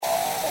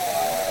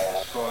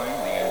destroying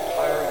the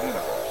entire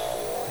universe.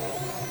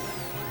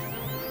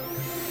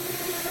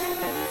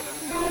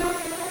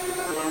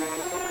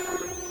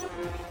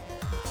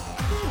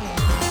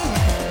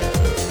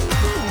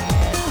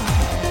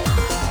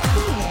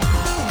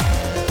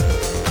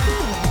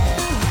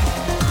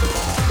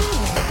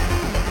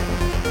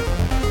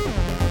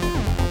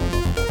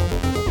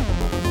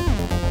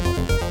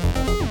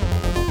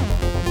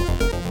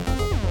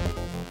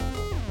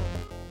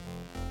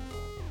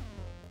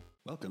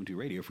 Welcome to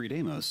Radio Free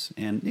Deimos,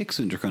 an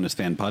Ixun Draconis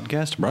fan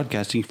podcast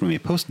broadcasting from a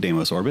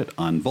post-Deimos orbit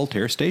on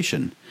Voltaire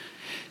Station.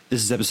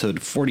 This is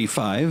episode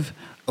 45,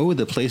 Oh,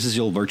 the Places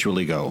You'll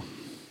Virtually Go.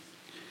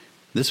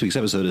 This week's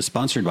episode is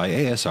sponsored by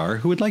ASR,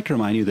 who would like to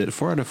remind you that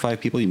 4 out of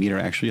 5 people you meet are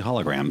actually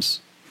holograms.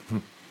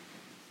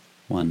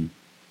 1,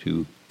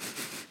 2...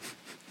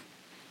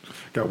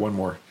 Got one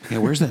more. Yeah,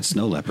 where's that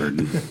snow leopard?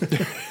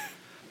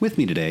 With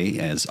me today,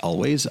 as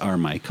always, are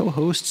my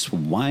co-hosts,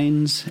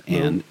 Wines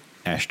and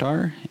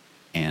Ashtar,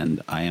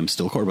 and I am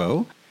still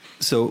Corbeau.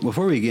 So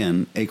before we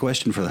begin, a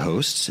question for the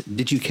hosts.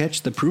 Did you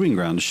catch the Proving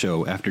Grounds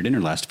show after dinner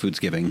last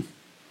Foodsgiving?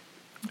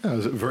 I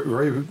was very,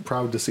 very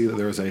proud to see that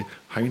there was a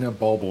hyena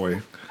ball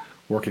boy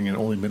working in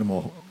only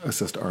minimal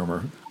assist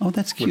armor. Oh,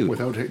 that's cute.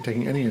 Without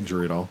taking any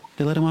injury at all.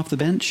 They let him off the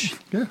bench?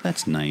 Yeah.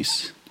 That's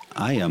nice.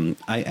 I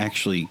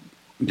actually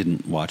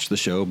didn't watch the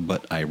show,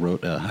 but I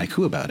wrote a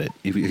haiku about it,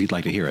 if you'd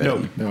like to hear it.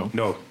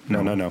 No.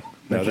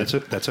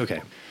 That's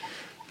okay.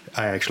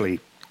 I actually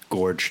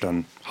gorged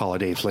on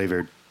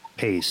holiday-flavored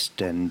paste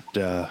and,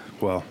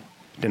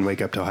 didn't wake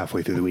up till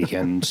halfway through the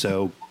weekend,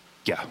 so,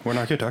 yeah, we're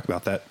not going to talk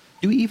about that.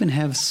 Do we even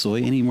have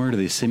soy anymore? Do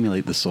they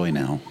simulate the soy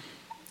now?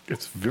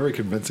 It's very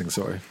convincing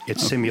soy.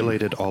 It's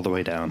simulated all the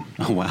way down.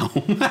 Oh, wow.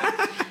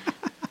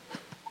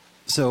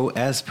 So,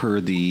 as per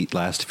the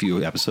last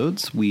few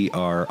episodes, we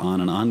are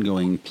on an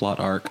ongoing plot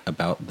arc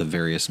about the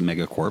various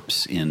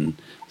megacorps in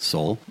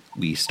Sol.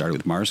 We started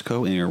with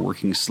Marsco and are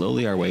working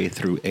slowly our way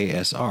through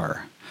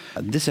ASR.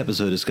 This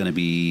episode is going to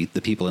be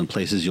the people and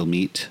places you'll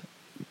meet.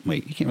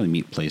 Wait, you can't really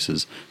meet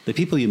places. The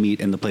people you meet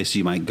and the places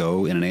you might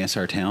go in an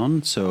ASR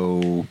town.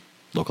 So,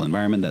 local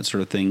environment, that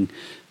sort of thing.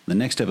 The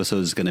next episode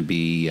is going to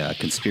be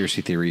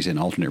conspiracy theories and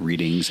alternate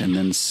readings, and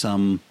then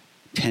some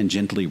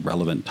tangentially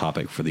relevant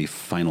topic for the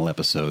final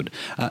episode.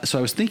 So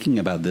I was thinking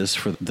about this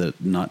for the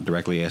not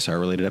directly ASR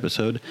related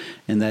episode,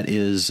 and that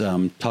is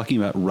talking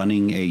about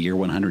running a year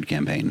 100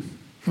 campaign.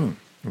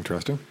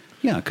 Interesting.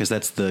 Yeah, because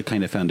that's the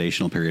kind of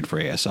foundational period for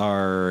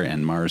ASR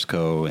and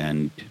Marsco,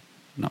 and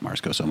not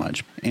Marsco so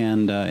much.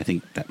 And I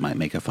think that might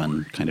make a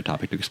fun kind of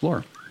topic to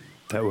explore.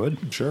 That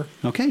would. Sure.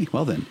 Okay,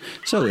 well then.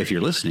 So if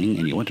you're listening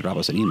and you want to drop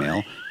us an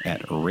email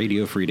at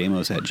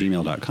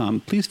radiofreedemos@gmail.com,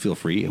 please feel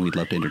free, and we'd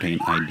love to entertain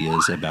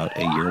ideas about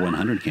a year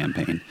 100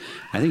 campaign.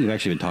 I think we've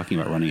actually been talking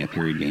about running a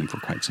period game for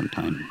quite some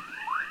time.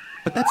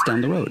 But that's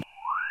down the road.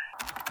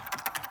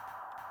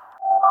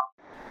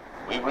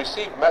 We've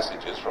received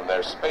messages from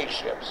their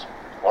spaceships.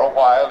 For a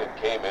while, it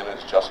came in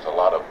as just a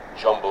lot of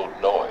jumbled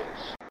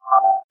noise.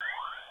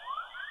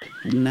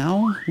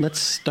 Now, let's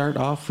start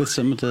off with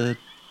some of the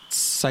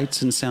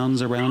sights and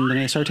sounds around an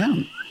ASR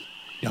town.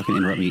 Y'all can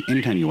interrupt me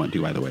anytime you want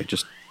to, by the way.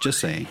 Just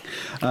saying.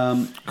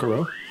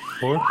 Corbeau?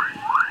 Or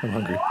I'm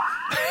hungry.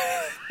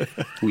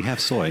 We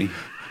have soy.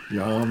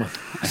 Yum.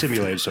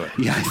 simulated soy.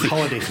 Yeah, I think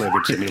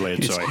holiday-flavored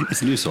simulated soy.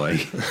 It's new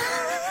soy.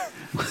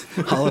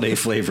 Holiday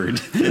flavored.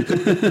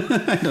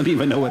 I don't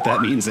even know what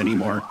that means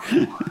anymore.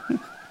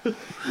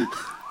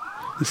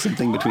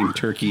 Something between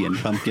turkey and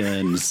pumpkin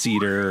and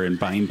cedar and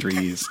pine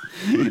trees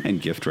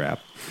and gift wrap.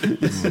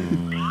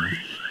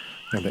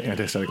 And the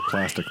anti-static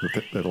plastic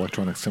that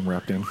electronic sim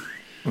wrapped in.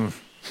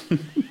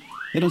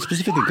 They don't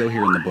specifically go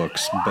here in the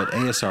books, but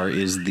ASR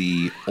is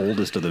the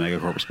oldest of the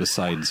megacorps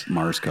besides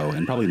Marsco,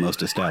 and probably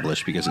most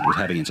established because it was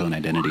having its own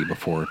identity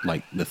before,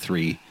 like, the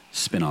 3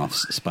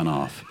 spin-offs spun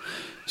off.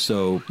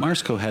 So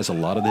Marsco has a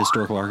lot of the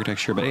historical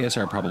architecture, but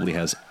ASR probably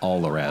has all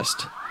the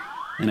rest.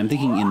 And I'm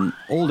thinking in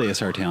old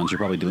ASR towns, you're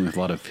probably dealing with a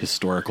lot of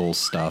historical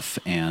stuff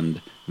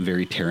and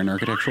very Terran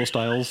architectural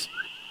styles.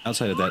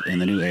 Outside of that, in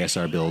the new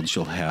ASR builds,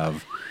 you'll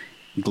have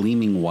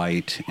gleaming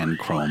white and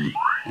chrome,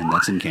 and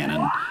that's in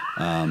canon.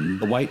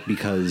 The white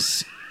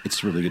because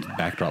it's a really good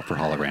backdrop for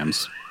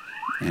holograms,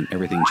 and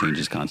everything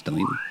changes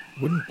constantly.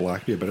 Wouldn't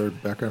black be a better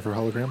background for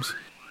holograms?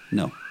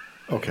 No.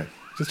 Okay,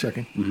 just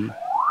checking. Mm-hmm.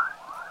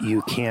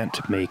 You can't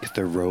make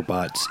the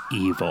robots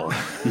evil.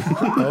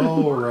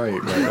 Oh, right,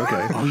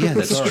 okay. Oh, yeah,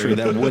 that's true.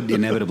 That would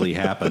inevitably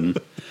happen.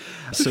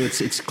 So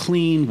it's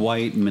clean,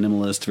 white,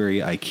 minimalist, very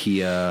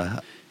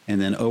IKEA, and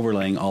then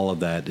overlaying all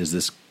of that is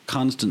this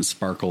constant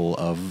sparkle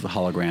of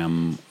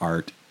hologram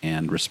art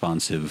and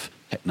responsive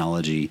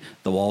technology.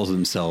 The walls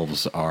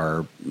themselves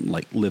are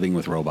like living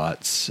with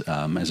robots,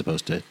 as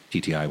opposed to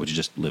TTI, which is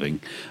just living.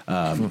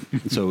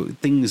 So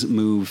things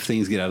move,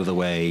 things get out of the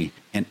way,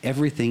 and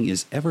everything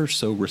is ever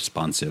so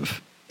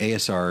responsive.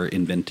 ASR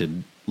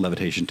invented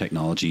levitation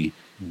technology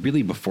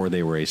really before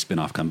they were a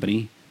spin-off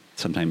company.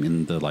 Sometime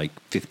in the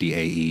 50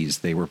 AEs,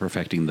 they were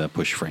perfecting the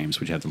push frames,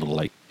 which have the little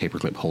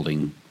paperclip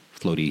holding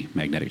floaty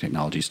magnetic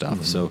technology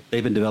stuff. So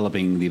they've been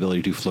developing the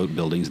ability to float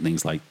buildings and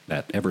things like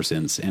that ever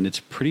since, and it's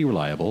pretty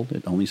reliable.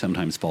 It only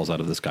sometimes falls out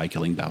of the sky,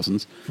 killing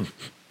thousands.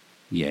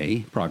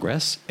 Yay,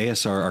 progress.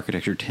 ASR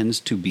architecture tends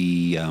to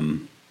be,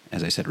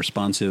 as I said,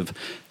 responsive.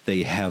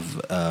 They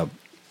have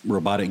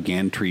robotic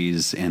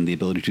gantries and the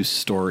ability to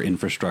store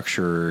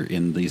infrastructure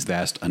in these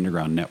vast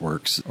underground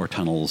networks or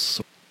tunnels.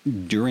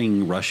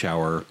 During rush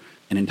hour,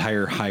 an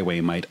entire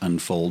highway might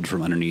unfold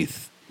from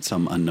underneath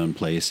some unknown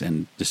place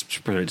and just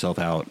spread itself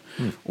out.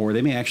 Or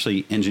they may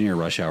actually engineer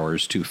rush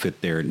hours to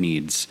fit their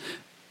needs.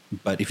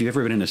 But if you've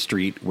ever been in a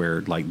street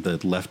where like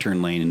the left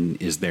turn lane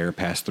is there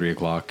past 3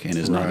 o'clock and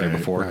is not there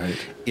before,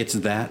 it's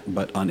that,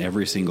 but on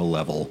every single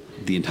level.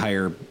 The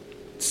entire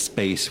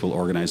space will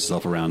organize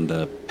itself around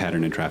the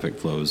pattern in traffic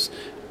flows,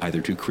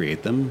 either to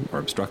create them or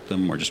obstruct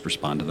them or just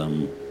respond to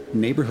them.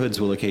 Neighborhoods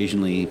will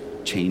occasionally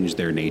change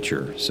their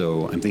nature.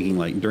 So I'm thinking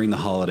like during the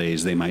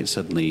holidays, they might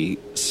suddenly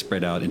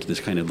spread out into this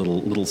kind of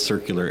little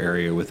circular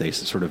area with a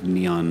sort of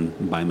neon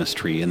bimus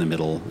tree in the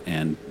middle,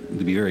 and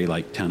it'd be very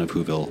like Town of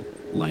Whoville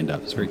lined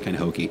up. It's very kind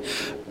of hokey.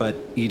 But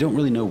you don't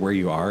really know where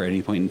you are at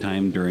any point in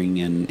time during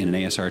in an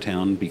ASR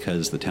town,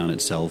 because the town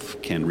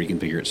itself can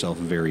reconfigure itself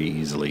very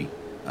easily,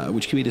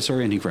 which can be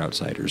disorienting for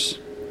outsiders.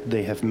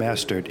 They have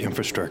mastered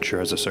infrastructure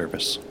as a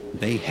service.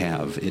 They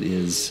have. It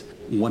is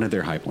one of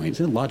their high points.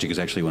 And logic is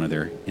actually one of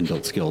their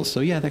inbuilt skills. So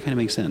yeah, that kind of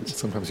makes sense.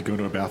 Sometimes you go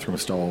into a bathroom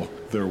stall,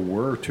 there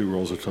were 2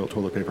 rolls of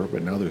toilet paper,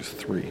 but now there's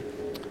 3.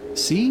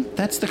 See,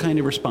 that's the kind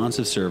of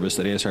responsive service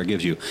that ASR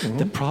gives you.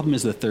 The problem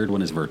is the third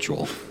one is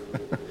virtual.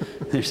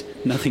 There's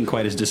nothing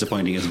quite as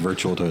disappointing as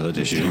virtual toilet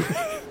tissue.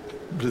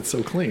 But it's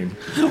so clean.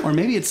 Or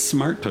maybe it's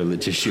smart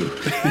toilet tissue.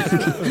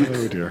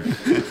 Oh, dear.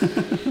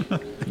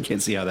 I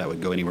can't see how that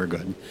would go anywhere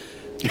good.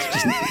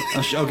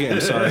 Okay, I'm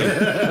sorry.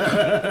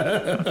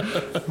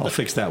 I'll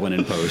fix that one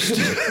in post.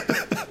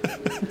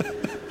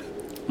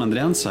 On the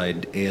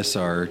downside,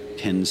 ASR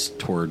tends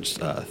towards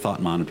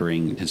thought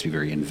monitoring. It tends to be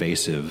very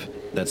invasive.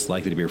 That's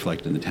likely to be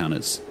reflected in the town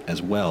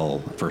as well.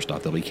 First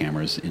off, there'll be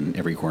cameras in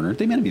every corner.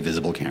 They may not be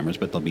visible cameras,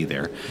 but they'll be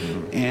there.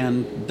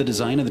 And the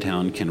design of the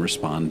town can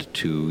respond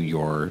to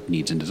your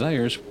needs and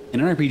desires. In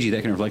an RPG,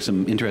 that can reflect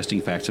some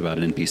interesting facts about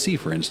an NPC,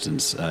 for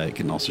instance. It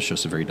can also show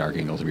some very dark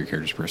angles of your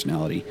character's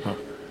personality.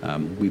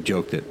 We've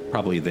joked that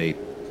probably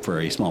for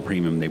a small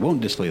premium, they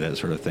won't display that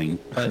sort of thing.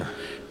 But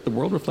the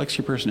world reflects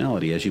your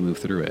personality as you move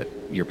through it.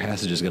 Your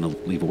passage is going to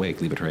leave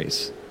a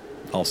trace.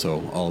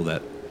 Also, all of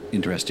that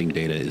interesting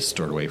data is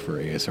stored away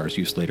for ASR's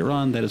use later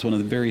on. That is one of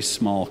the very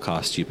small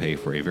costs you pay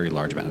for a very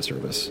large amount of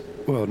service.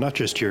 Well, not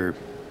just your,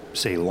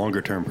 say,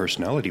 longer-term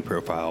personality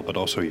profile, but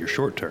also your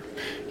short-term.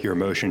 Your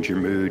emotions, your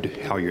mood,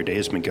 how your day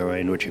has been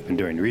going, what you've been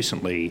doing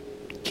recently,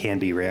 can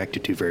be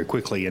reacted to very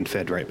quickly and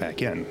fed right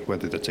back in,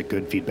 whether that's a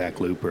good feedback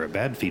loop or a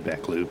bad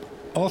feedback loop.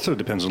 Also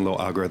depends on little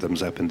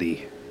algorithms up in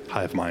the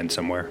hive mind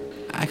somewhere.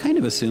 I kind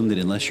of assume that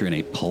unless you're in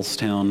a pulse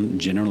town,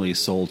 generally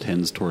Soul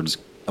tends towards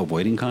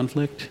avoiding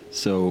conflict.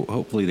 So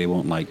hopefully they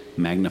won't like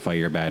magnify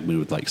your bad mood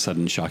with like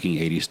sudden shocking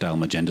 80s style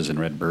magentas and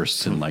red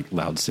bursts and like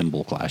loud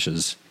cymbal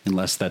clashes,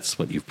 unless that's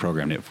what you've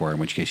programmed it for, in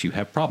which case you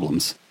have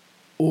problems.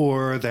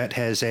 Or that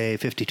has a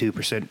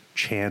 52%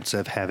 chance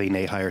of having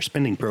a higher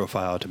spending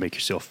profile to make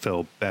yourself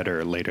feel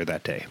better later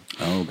that day.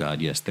 Oh,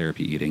 God, yes,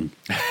 therapy eating.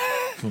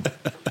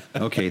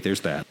 Okay,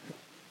 there's that.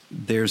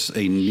 There's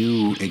a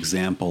new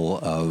example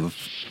of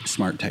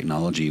smart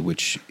technology,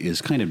 which is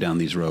kind of down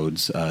these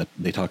roads.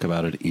 They talk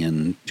about it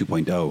in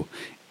 2.0,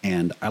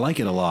 and I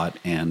like it a lot,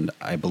 and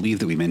I believe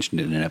that we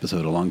mentioned it in an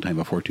episode a long time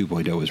before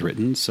 2.0 was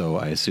written, so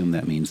I assume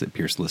that means that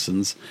Pierce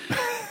listens.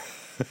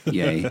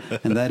 Yay.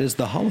 And that is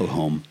the Hollow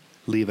Home.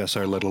 Leave us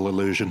our little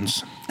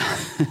illusions.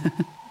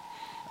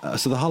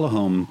 So the Hollow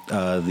Home,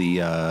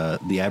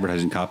 the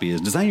advertising copy is: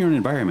 design your own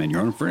environment,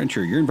 your own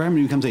furniture. Your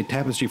environment becomes a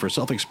tapestry for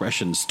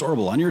self-expression,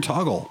 storable on your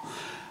toggle.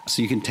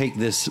 So you can take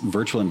this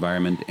virtual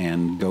environment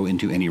and go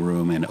into any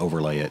room and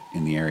overlay it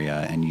in the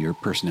area, and your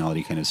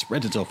personality kind of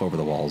spreads itself over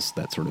the walls,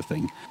 that sort of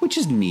thing, which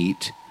is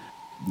neat.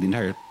 The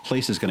entire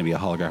place is going to be a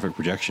holographic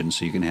projection,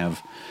 so you can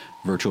have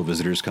virtual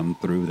visitors come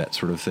through, that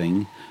sort of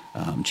thing,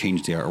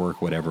 change the artwork,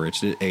 whatever.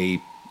 It's a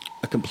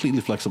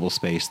completely flexible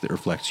space that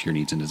reflects your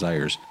needs and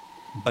desires.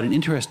 But an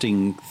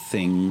interesting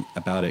thing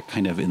about it,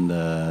 kind of in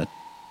the...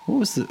 What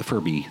was the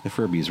Furby? The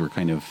Furbies were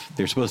kind of...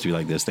 They're supposed to be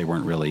like this. They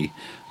weren't really.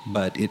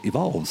 But it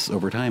evolves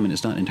over time, and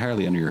it's not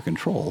entirely under your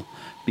control.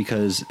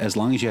 Because as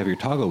long as you have your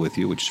toggle with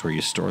you, which is where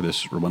you store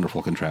this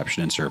wonderful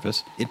contraption and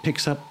surface, it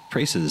picks up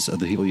traces of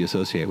the people you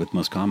associate with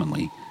most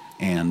commonly.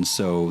 And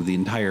so the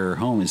entire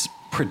home is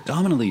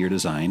predominantly your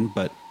design,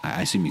 but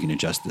I assume you can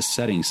adjust the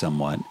setting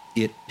somewhat.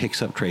 It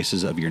picks up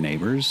traces of your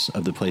neighbors,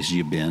 of the places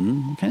you've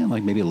been, kind of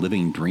like maybe a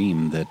living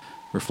dream that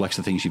reflects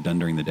the things you've done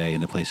during the day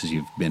and the places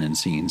you've been and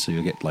seen. So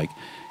you'll get like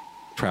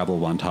travel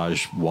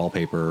montage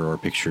wallpaper or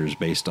pictures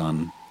based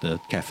on the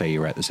cafe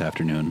you were at this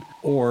afternoon.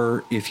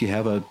 Or if you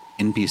have a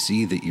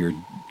NPC that you're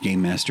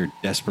Game Master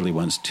desperately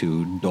wants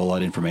to dole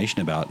out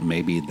information about.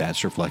 Maybe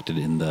that's reflected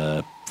in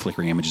the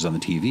flickering images on the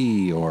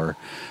TV, or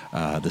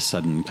the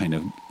sudden kind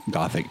of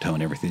gothic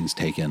tone everything's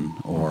taken,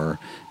 or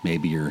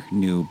maybe your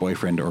new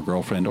boyfriend or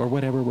girlfriend or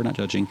whatever, we're not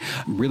judging,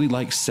 really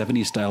likes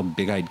 70s style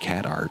big-eyed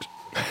cat art.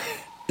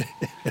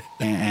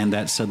 And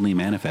that's suddenly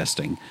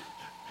manifesting.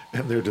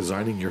 And they're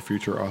designing your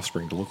future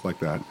offspring to look like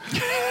that.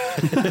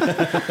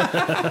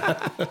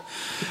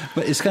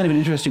 But it's kind of an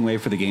interesting way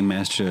for the Game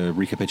Master to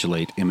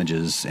recapitulate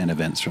images and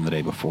events from the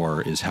day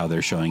before, is how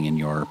they're showing in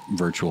your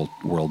virtual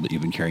world that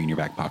you've been carrying in your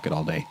back pocket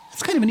all day.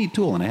 It's kind of a neat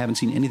tool, and I haven't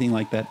seen anything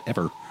like that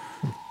ever.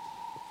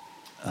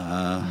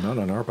 Not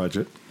on our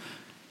budget.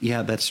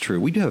 Yeah, that's true.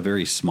 We do have a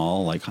very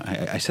small, like,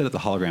 I set up the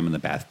hologram in the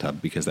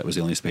bathtub because that was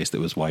the only space that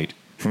was white.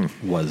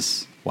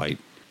 Was white.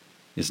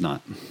 Is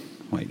not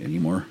white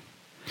anymore.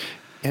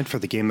 And for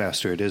the Game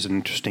Master, it is an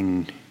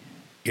interesting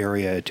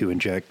area to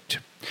inject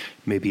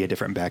maybe a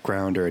different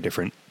background or a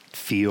different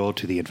feel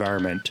to the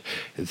environment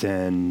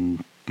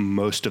than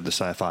most of the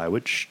sci-fi,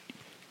 which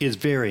is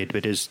varied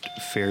but is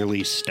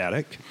fairly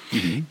static.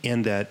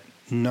 In that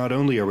not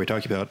only are we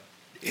talking about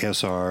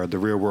ASR, the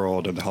real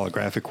world, and the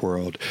holographic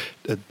world,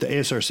 the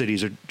ASR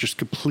cities are just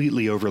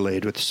completely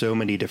overlaid with so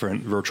many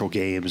different virtual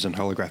games and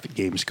holographic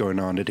games going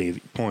on at a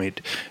point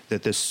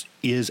that this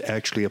is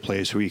actually a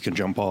place where you can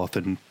jump off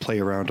and play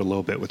around a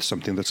little bit with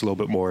something that's a little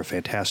bit more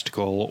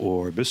fantastical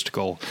or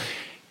mystical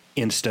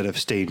instead of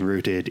staying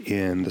rooted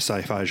in the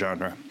sci-fi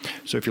genre.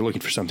 So if you're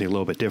looking for something a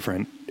little bit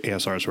different,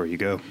 ASR is where you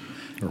go.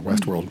 Or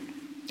Westworld.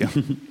 Yeah.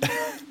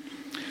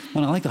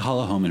 Well, I like the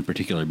Hollohome in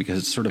particular because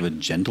it's sort of a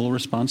gentle,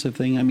 responsive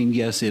thing. I mean,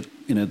 yes, it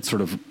in a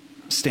sort of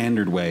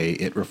standard way,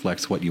 it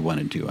reflects what you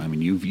wanted to. I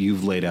mean,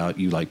 you've laid out,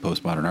 you like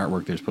postmodern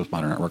artwork. There's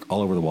postmodern artwork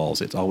all over the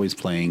walls. It's always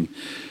playing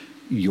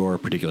your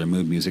particular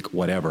mood music,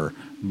 whatever.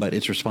 But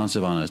it's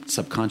responsive on a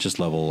subconscious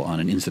level,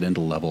 on an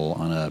incidental level,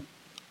 on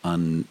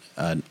an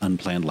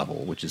unplanned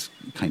level, which is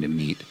kind of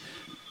neat.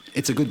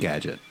 It's a good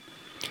gadget.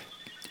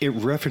 It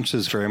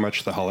references very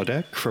much the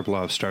holodeck from a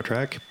lot of Star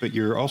Trek, but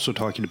you're also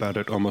talking about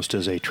it almost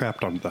as a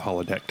trapped onto the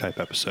holodeck type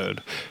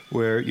episode,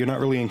 where you're not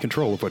really in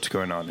control of what's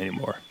going on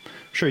anymore.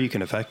 Sure, you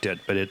can affect it,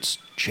 but it's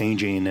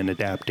changing and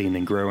adapting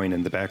and growing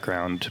in the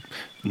background,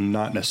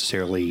 not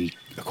necessarily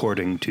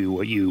according to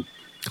what you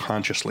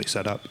consciously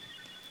set up.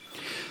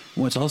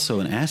 What's also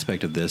an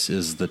aspect of this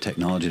is the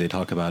technology they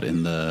talk about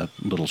in the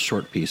little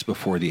short piece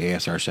before the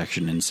ASR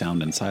section in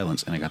Sound and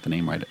Silence, and I got the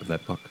name right of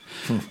that book,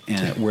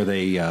 and where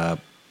they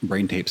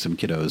brain tape some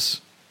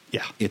kiddos.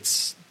 Yeah.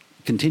 It's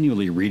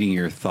continually reading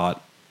your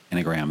thought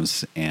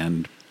anagrams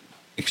and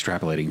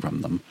extrapolating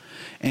from them.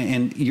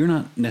 And you're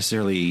not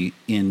necessarily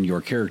in your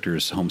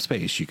character's home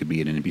space. You could be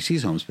in an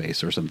NPC's home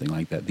space or something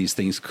like that. These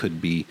things could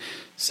be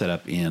set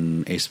up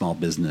in a small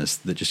business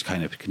that just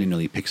kind of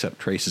continually picks up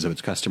traces of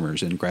its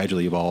customers and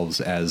gradually evolves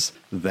as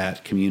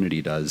that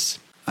community does.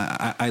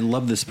 I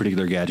love this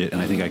particular gadget,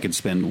 and I think I could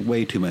spend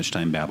way too much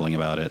time babbling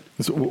about it.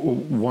 So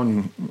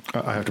one,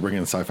 I have to bring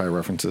in sci-fi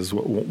references.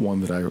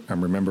 One that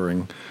I'm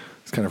remembering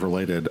is kind of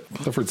related.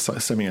 Clifford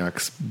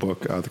Semiak's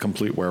book, The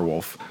Complete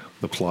Werewolf.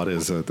 The plot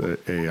is an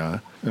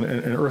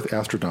Earth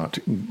astronaut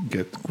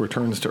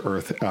returns to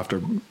Earth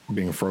after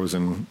being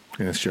frozen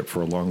in his ship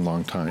for a long,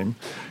 long time,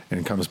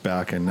 and comes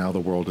back, and now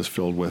the world is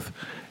filled with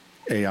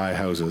AI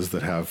houses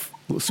that have,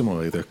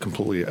 similarly,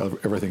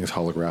 everything is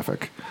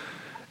holographic.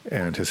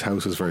 And his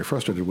house is very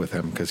frustrated with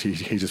him because he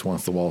just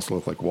wants the walls to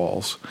look like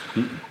walls.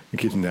 He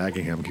keeps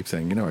nagging him, keeps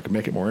saying, I can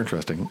make it more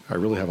interesting. I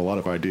really have a lot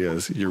of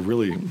ideas. You're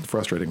really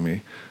frustrating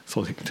me.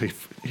 So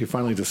he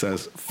finally just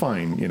says,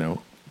 fine,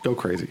 go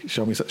crazy.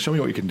 Show me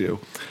what you can do.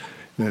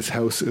 And his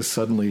house is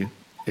suddenly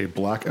a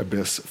black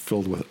abyss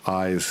filled with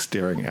eyes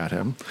staring at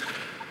him,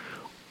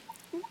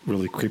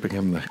 really creeping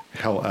him the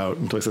hell out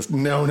until he says,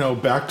 no,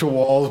 back to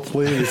walls,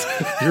 please.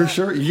 You're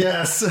sure?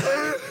 Yes.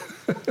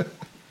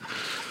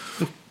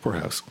 Poor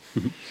house.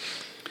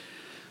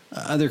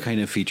 Other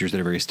kind of features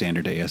that are very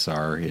standard to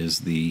ASR is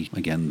the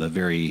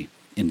very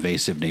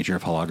invasive nature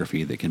of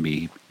holography that can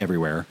be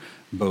everywhere,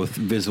 both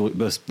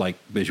like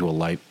visual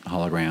light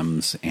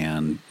holograms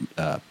and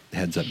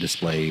heads-up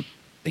display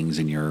things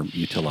in your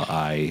Utila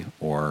eye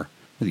or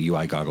the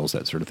UI goggles,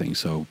 that sort of thing.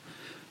 So,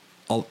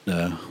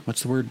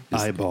 what's the word?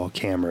 Eyeball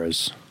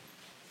cameras.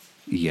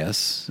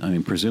 Yes. I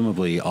mean,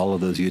 presumably all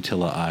of those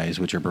Utila eyes,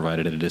 which are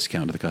provided at a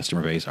discount to the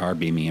customer base, are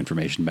beaming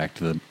information back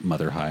to the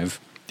mother hive.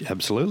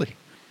 Absolutely.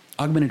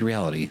 Augmented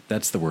reality.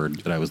 That's the word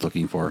that I was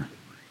looking for.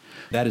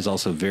 That is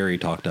also very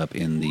talked up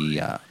in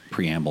the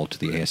preamble to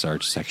the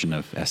ASR section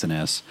of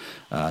SNS.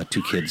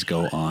 Two kids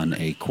go on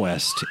a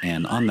quest,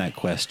 and on that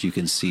quest you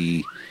can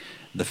see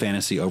the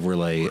fantasy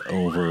overlay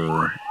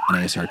over an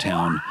ASR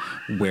town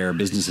where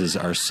businesses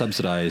are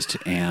subsidized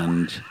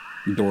and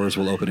doors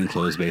will open and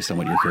close based on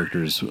what your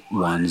character's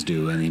wands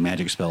do, and the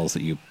magic spells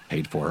that you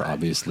paid for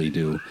obviously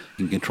do.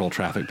 You can control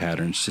traffic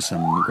patterns to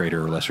some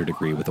greater or lesser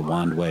degree with a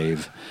wand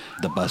wave.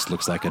 The bus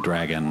looks like a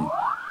dragon.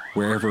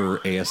 Wherever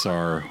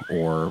ASR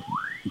or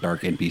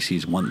dark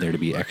NPCs want there to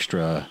be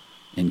extra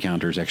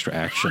encounters, extra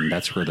action,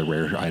 that's where the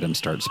rare items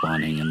start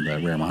spawning and the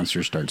rare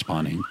monsters start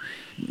spawning.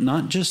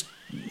 Not just,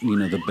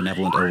 the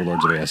benevolent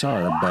overlords of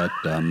ASR, but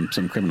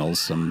some criminals,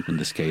 some, in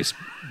this case,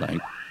 like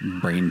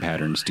brain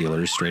pattern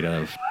stealers straight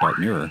out of Dark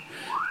Mirror,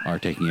 are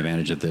taking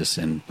advantage of this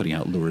and putting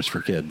out lures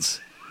for kids.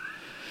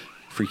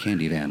 Free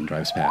candy van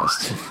drives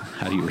past.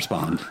 How do you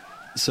respond?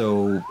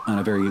 So on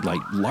a very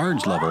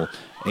large level,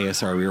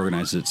 ASR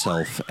reorganizes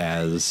itself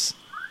as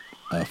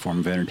a form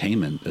of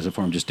entertainment, as a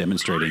form of just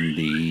demonstrating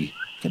the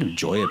kind of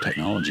joy of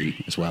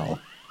technology as well.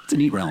 It's a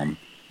neat realm.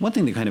 One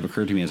thing that kind of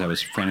occurred to me as I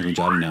was frantically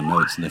jotting down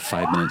notes in the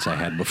 5 minutes I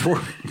had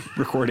before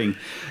recording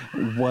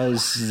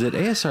was that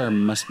ASR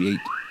must be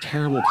a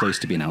terrible place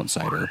to be an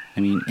outsider. I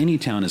mean, any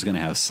town is going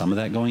to have some of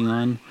that going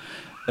on.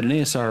 But in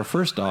ASR,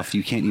 first off,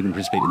 you can't even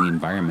participate in the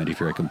environment if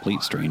you're a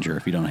complete stranger,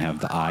 if you don't have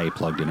the eye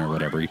plugged in or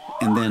whatever.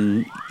 And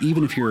then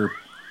even if you're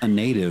a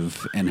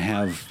native and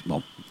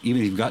even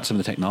if you've got some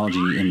of the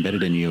technology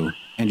embedded in you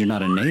and you're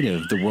not a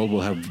native, the world will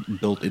have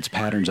built its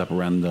patterns up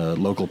around the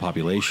local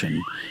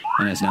population.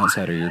 And as an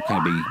outsider, you're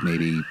kind of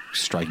maybe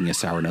striking a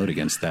sour note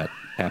against that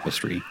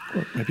tapestry.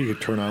 Well, maybe you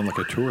could turn on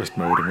a tourist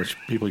mode in which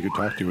people you could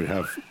talk to would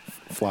have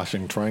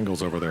flashing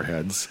triangles over their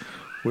heads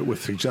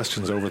with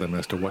suggestions over them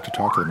as to what to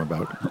talk to them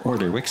about. Or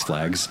their Wix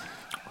flags.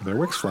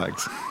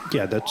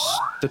 Yeah,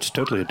 that's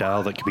totally a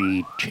dial that can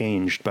be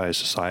changed by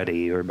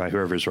society or by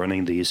whoever's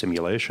running the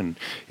simulation.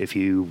 If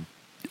you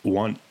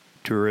want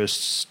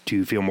tourists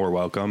to feel more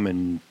welcome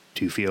and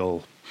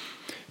to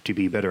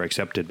be better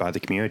accepted by the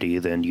community,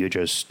 then you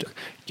just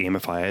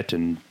gamify it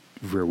and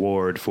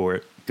reward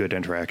for good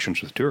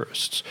interactions with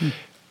tourists.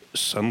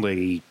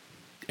 Suddenly,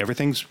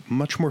 everything's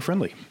much more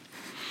friendly.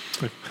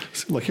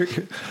 Here,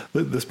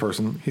 this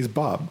person, he's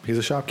Bob. He's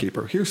a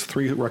shopkeeper. Here's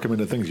 3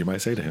 recommended things you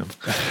might say to him.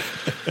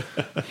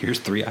 Here's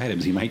 3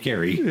 items he might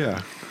carry.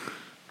 Yeah.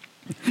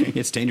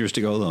 It's dangerous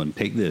to go alone.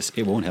 Take this.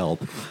 It won't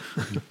help.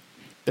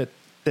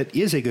 That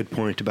is a good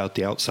point about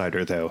the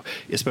outsider, though,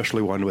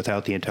 especially one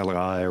without the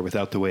IntelliEye or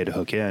without the way to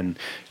hook in.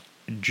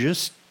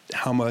 Just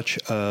how much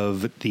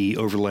of the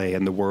overlay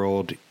in the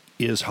world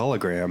is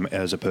hologram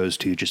as opposed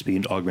to just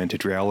being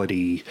augmented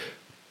reality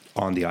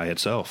on the eye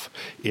itself.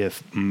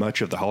 If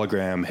much of the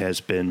hologram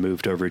has been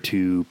moved over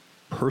to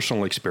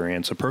personal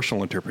experience, a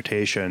personal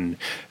interpretation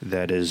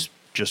that is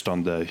just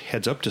on the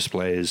heads-up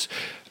displays,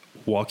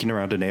 walking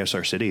around an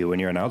ASR city when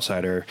you're an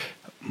outsider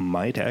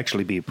might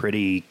actually be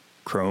pretty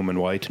chrome and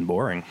white and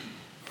boring.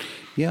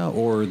 Yeah,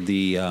 or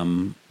the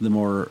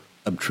more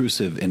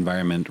obtrusive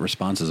environment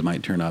responses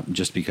might turn up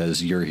just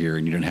because you're here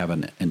and you don't have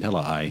an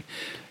IntelliEye.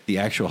 The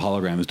actual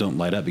holograms don't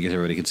light up because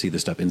everybody can see the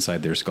stuff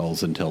inside their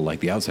skulls until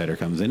the outsider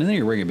comes in. And then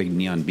you're wearing a big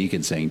neon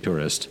beacon saying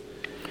tourist.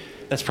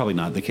 That's probably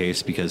not the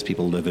case because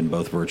people live in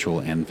both virtual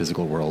and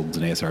physical worlds,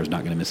 and ASR is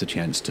not going to miss a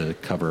chance to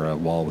cover a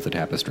wall with a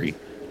tapestry.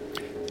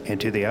 And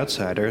to the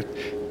outsider,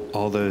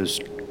 all those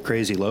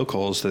crazy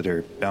locals that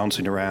are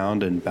bouncing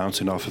around and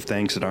bouncing off of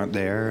things that aren't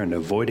there and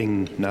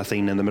avoiding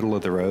nothing in the middle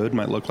of the road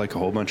might look like a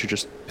whole bunch of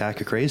just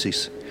pack of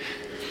crazies.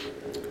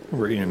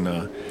 We're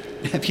in...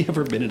 Have you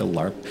ever been at a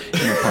LARP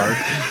in a park?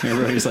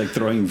 Everybody's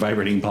throwing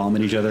vibrating palm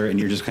at each other, and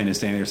you're just kind of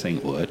standing there saying,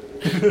 "What?"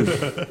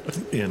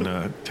 In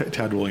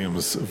Tad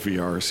Williams'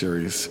 VR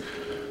series,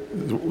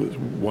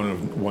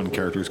 one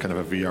character who's kind of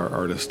a VR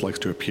artist likes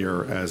to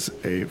appear as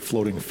a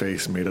floating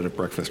face made out of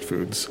breakfast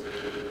foods.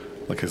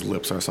 His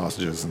lips are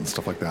sausages and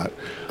stuff like that.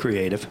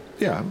 Creative.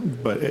 Yeah,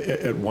 but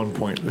at one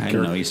point... I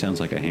don't know, he sounds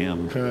like a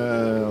ham.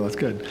 That's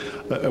good.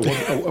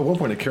 At one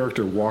point, a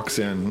character walks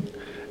in...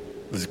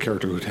 This is a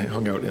character who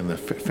hung out in the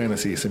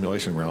fantasy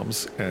simulation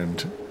realms,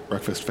 and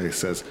Breakfast Face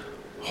says,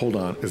 "Hold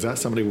on, is that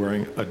somebody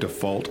wearing a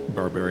default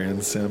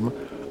Barbarian sim?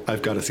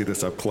 I've got to see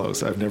this up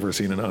close. I've never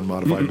seen an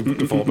unmodified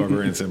default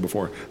Barbarian sim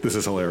before. This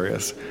is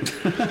hilarious."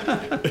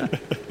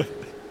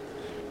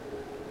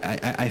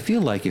 I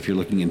feel like if you're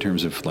looking in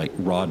terms of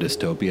raw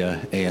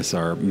dystopia,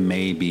 ASR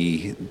may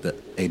be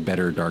a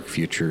better dark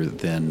future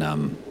than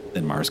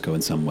Marsco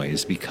in some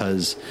ways,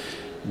 because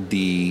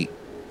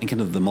and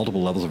kind of the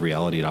multiple levels of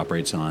reality it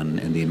operates on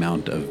and the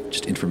amount of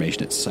just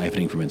information it's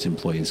siphoning from its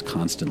employees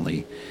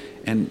constantly,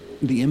 and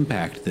the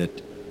impact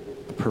that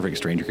a perfect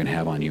stranger can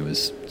have on you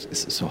is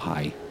so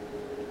high.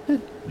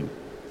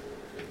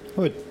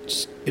 Well,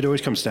 it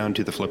always comes down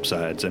to the flip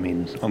sides. I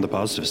mean, on the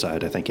positive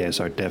side, I think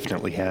ASR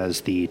definitely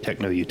has the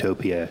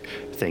techno-utopia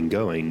thing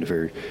going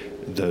for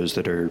those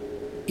that are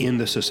in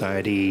the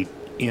society,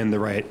 in the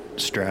right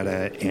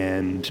strata,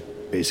 and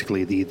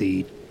basically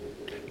the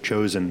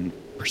chosen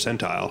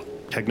percentile.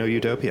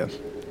 Techno-utopia.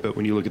 But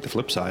when you look at the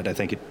flip side, I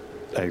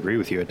agree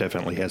with you, it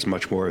definitely has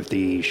much more of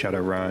the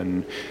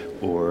Shadowrun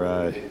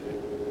or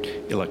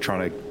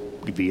electronic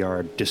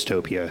VR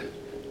dystopia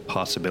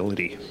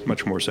possibility,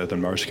 much more so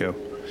than Marsco.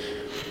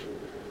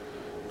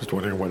 Just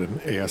wondering what an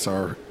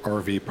ASR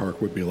RV park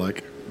would be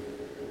like.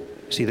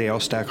 See, they all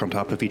stack on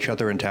top of each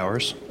other in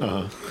towers.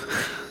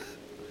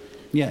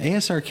 Yeah,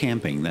 ASR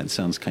camping, that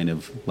sounds kind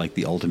of like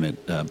the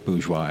ultimate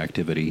bourgeois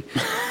activity.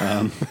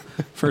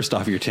 First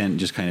off, your tent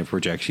just kind of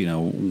projects,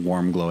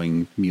 warm,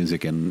 glowing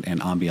music and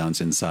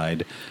ambiance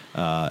inside,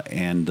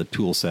 and the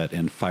tool set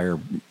and fire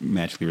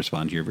magically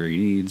respond to your very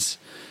needs.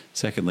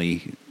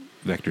 Secondly,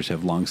 vectors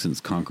have long since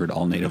conquered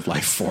all native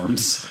life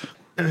forms.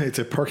 It's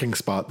a parking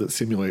spot that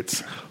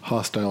simulates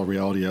hostile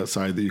reality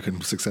outside that you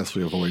can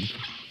successfully avoid.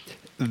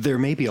 There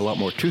may be a lot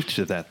more truth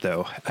to that,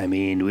 though. I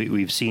mean,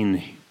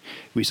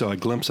 we saw a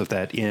glimpse of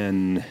that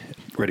in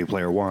Ready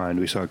Player One.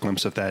 We saw a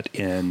glimpse of that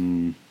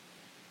in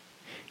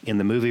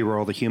the movie where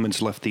all the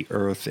humans left the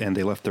Earth and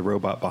they left the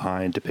robot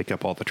behind to pick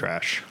up all the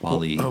trash.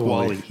 WALL-E.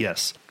 WALL-E,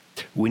 yes.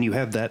 When you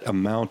have that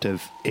amount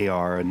of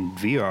AR and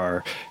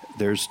VR,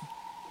 there's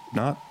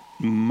not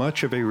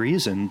much of a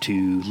reason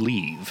to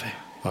leave.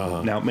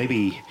 Now,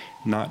 maybe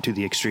not to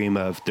the extreme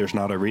of there's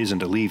not a reason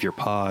to leave your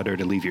pod or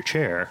to leave your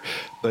chair,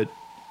 but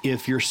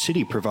if your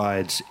city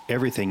provides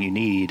everything you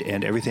need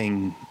and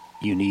everything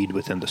you need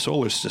within the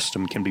solar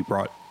system can be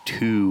brought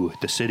to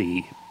the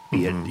city,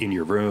 be it in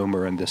your room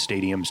or in the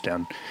stadiums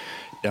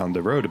down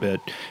the road a bit,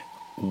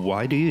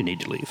 why do you need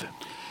to leave?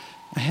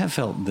 I have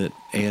felt that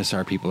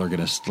ASR people are going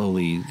to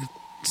slowly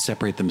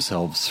separate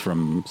themselves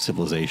from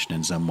civilization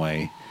in some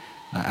way.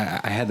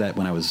 I had that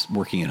when I was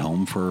working at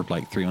home for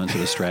like 3 months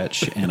at a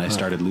stretch, and I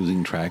started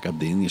losing track of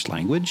the English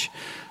language,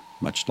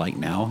 much like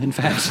now, in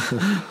fact.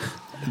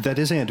 That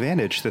is an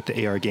advantage that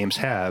the AR games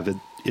have,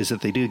 is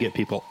that they do get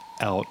people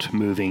out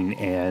moving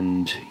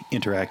and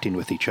interacting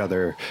with each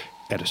other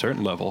at a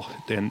certain level.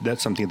 And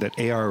that's something that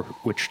AR,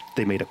 which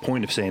they made a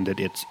point of saying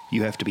that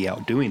you have to be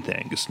out doing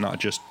things, not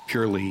just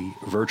purely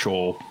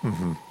virtual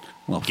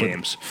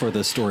games. For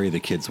the story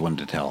the kids wanted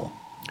to tell.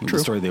 True.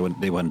 The story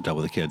they wanted to tell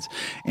with the kids.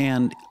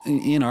 And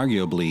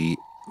inarguably,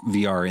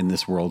 VR in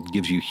this world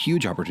gives you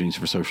huge opportunities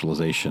for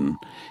socialization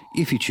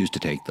if you choose to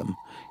take them.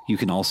 You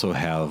can also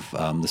have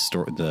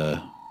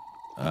the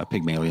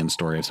Pygmalion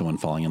story of someone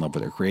falling in love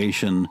with their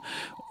creation,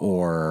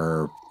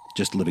 or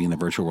just living in the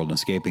virtual world and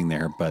escaping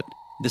there. But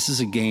this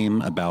is a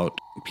game about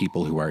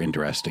people who are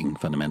interesting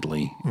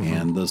fundamentally,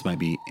 and those might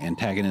be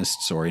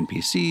antagonists or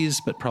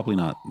NPCs, but probably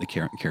not the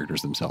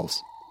characters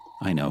themselves.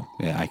 I know,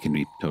 I can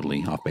be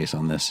totally off base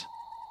on this.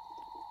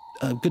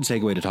 A good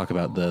segue to talk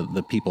about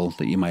the people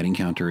that you might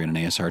encounter in an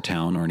ASR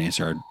town or an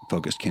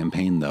ASR-focused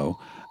campaign, though.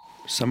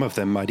 Some of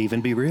them might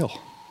even be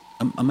real.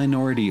 A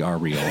minority are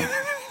real.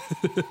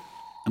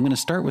 I'm going to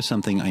start with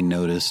something I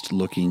noticed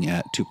looking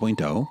at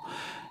 2.0.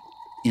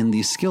 In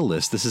the skill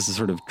list, this is the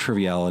sort of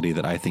triviality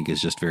that I think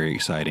is just very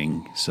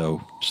exciting.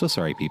 So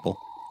sorry, people.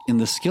 In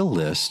the skill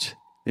list,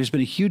 there's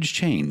been a huge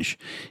change.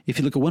 If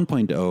you look at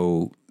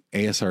 1.0,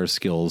 ASR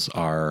skills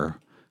are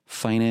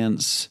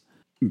finance,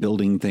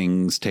 building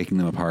things, taking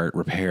them apart,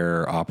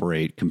 repair,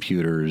 operate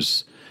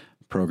computers,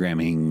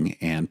 programming,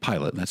 and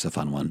pilot. That's a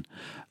fun one.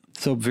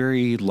 So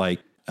very like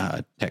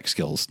tech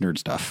skills, nerd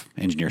stuff,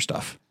 engineer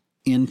stuff.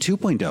 In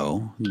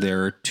 2.0,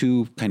 there are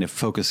two kind of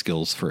focus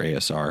skills for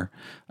ASR,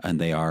 and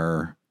they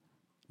are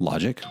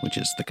logic, which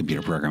is the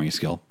computer programming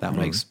skill. That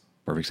makes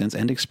perfect sense,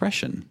 and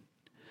expression.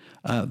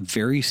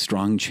 Very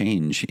strong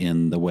change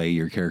in the way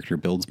your character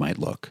builds might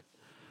look,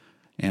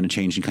 and a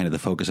change in kind of the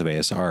focus of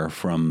ASR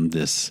from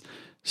this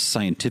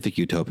scientific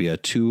utopia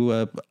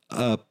to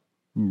a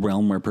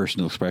realm where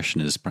personal expression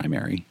is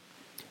primary.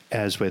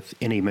 As with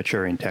any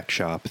maturing tech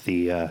shop,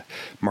 the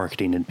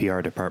marketing and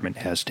PR department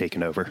has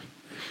taken over.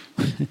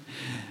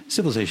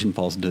 Civilization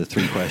falls into the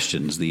three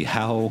questions: the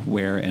how,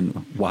 where, and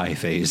why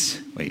phase.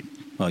 Why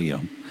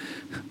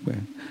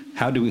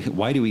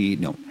do we eat?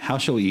 No, how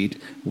shall we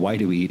eat? Why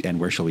do we eat? And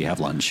where shall we have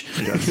lunch?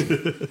 Yes.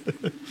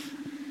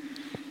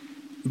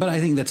 But I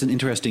think that's an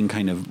interesting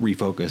kind of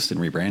refocus and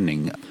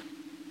rebranding.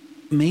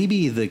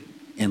 Maybe the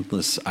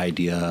endless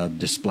idea of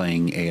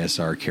displaying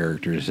ASR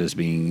characters as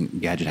being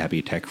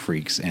gadget-happy tech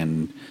freaks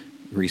and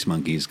grease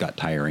monkeys got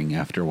tiring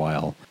after a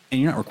while. And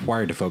you're not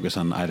required to focus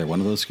on either one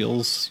of those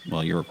skills.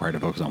 Well, you're required to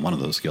focus on one of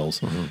those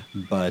skills,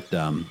 but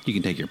you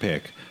can take your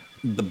pick.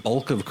 The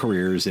bulk of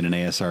careers in an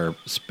ASR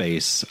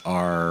space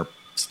are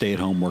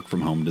stay-at-home,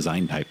 work-from-home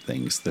design type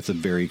things. That's a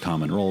very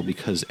common role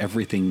because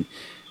everything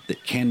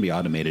that can be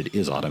automated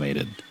is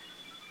automated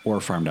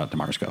or farmed out to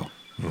Marsco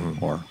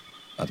or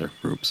other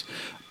groups.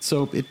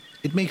 So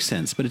it makes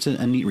sense, but it's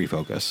a neat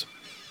refocus.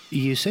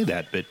 You say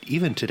that, but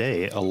even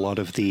today, a lot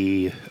of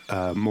the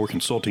more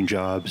consulting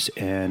jobs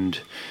and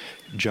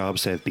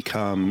jobs have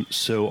become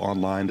so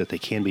online that they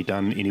can be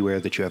done anywhere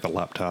that you have a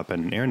laptop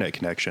and an internet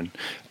connection.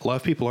 A lot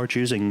of people are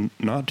choosing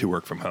not to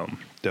work from home.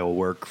 They'll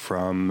work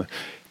from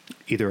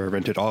either a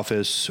rented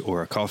office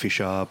or a coffee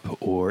shop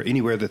or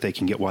anywhere that they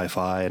can get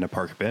Wi-Fi and a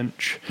park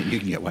bench. You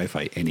can get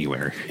Wi-Fi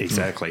anywhere.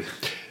 Exactly.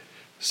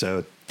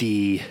 So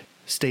the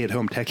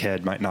stay-at-home tech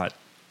head might not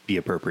be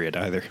appropriate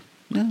either.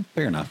 Yeah,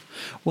 fair enough.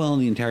 Well,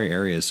 the entire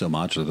area is so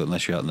modular that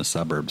unless you're out in the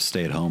suburbs,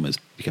 stay at home is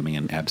becoming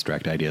an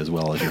abstract idea as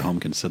well, as your home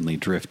can suddenly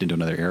drift into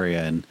another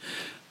area and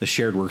the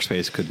shared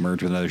workspace could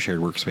merge with another shared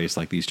workspace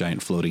like these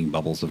giant floating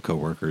bubbles of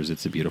coworkers.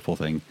 It's a beautiful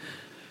thing.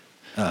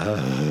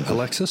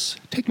 Alexis,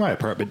 take my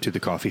apartment to the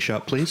coffee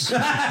shop, please.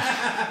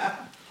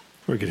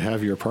 Or you could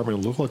have your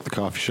apartment look like the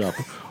coffee shop,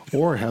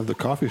 or have the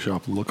coffee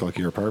shop look like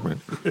your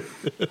apartment.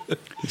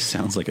 It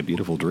sounds like a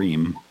beautiful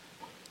dream.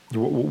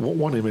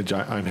 One image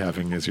I'm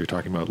having is you're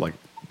talking about like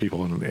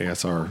people in an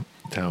ASR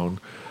town.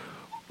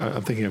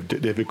 I'm thinking of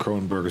David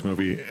Cronenberg's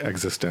movie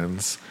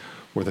Existence,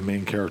 where the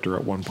main character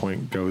at one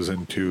point goes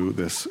into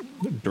this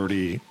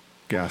dirty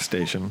gas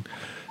station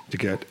to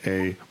get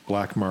a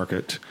black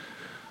market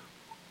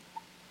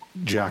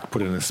jack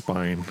put in his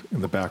spine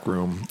in the back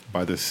room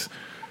by this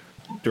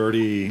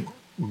dirty,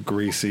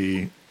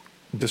 greasy,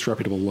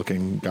 disreputable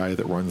looking guy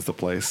that runs the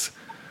place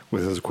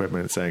with his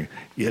equipment saying,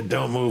 "You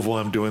don't move while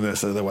I'm doing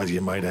this, otherwise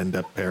you might end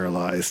up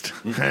paralyzed."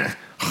 It's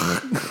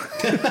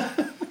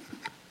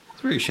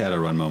a very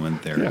Shadowrun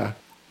moment there. Yeah.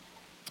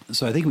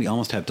 So I think we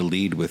almost have to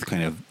lead with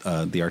kind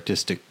of the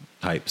artistic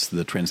types,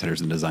 the trendsetters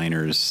and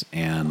designers,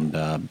 and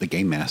the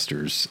game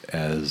masters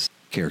as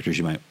characters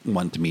you might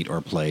want to meet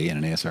or play in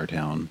an ASR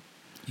town.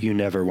 You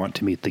never want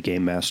to meet the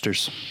game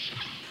masters.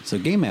 So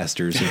game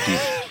masters,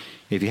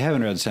 if you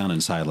haven't read Sound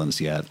and Silence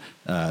yet,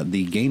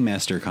 the game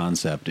master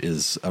concept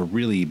is a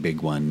really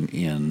big one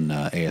in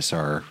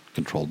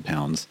ASR-controlled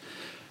towns.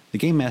 The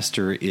game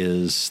master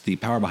is the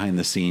power behind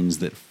the scenes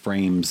that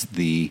frames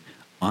the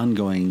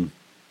ongoing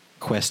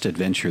quest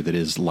adventure that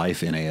is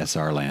life in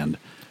ASR land.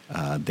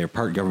 They're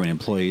part government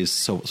employees,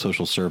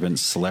 social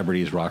servants,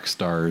 celebrities, rock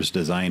stars,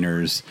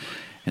 designers,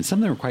 and some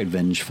of them are quite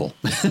vengeful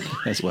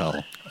as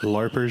well.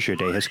 LARPers, your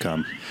day has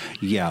come.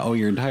 Yeah,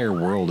 your entire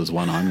world is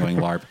one ongoing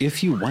LARP,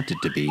 if you want it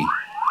to be.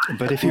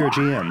 But if you're a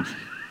GM,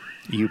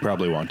 you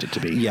probably want it to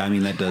be. Yeah, I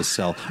mean, that does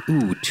sell.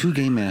 Ooh, two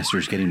game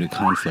masters getting into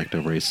conflict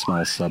over a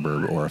small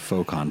suburb or a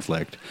faux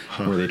conflict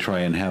where they try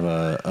and have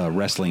a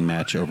wrestling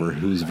match over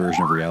whose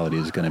version of reality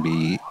is going to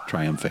be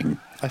triumphing.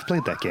 I've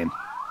played that game.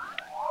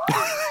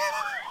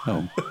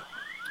 Oh,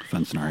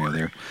 fun scenario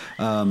there.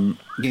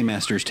 Game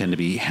masters tend to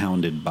be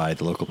hounded by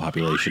the local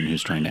population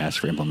who's trying to ask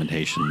for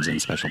implementations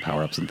and special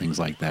power-ups and things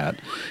like that.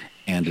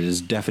 And it is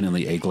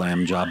definitely a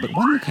glam job, but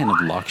one that kind of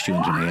locks you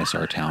into an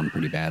ASR town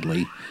pretty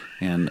badly,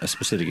 and a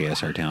specific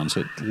ASR town, so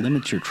it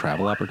limits your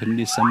travel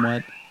opportunities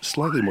somewhat.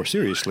 Slightly more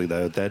seriously,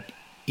 though, that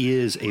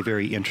is a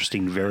very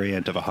interesting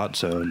variant of a hot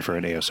zone for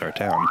an ASR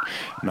town.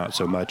 Not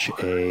so much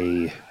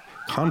a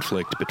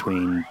conflict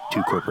between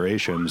two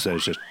corporations that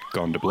has just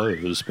gone to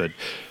blows, but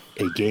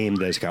a game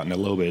that's gotten a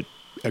little bit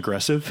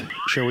aggressive,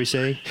 shall we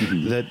say,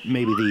 that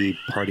maybe the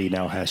party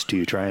now has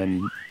to try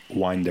and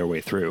wind their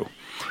way through.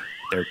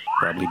 They're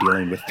probably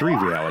dealing with three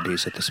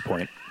realities at this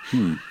point.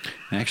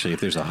 Actually,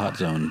 if there's a hot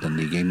zone, then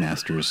the game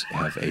masters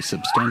have a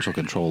substantial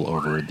control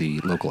over the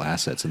local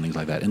assets and things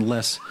like that,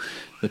 unless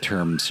the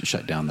terms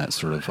shut down that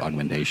sort of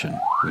augmentation,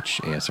 which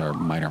ASR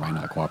might or might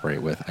not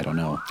cooperate with. I don't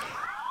know.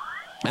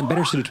 And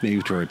better suited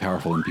maybe to a very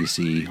powerful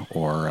NPC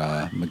or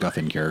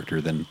MacGuffin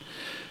character than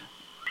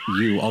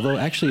you. Although,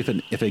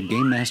 actually, if a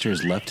game master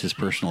has left his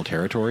personal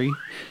territory,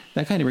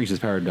 that kind of brings his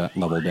power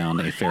level down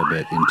a fair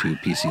bit into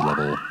PC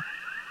level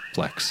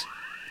flex.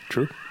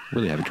 True.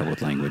 Really having trouble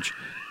with language.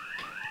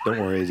 Don't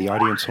worry, the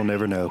audience will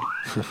never know.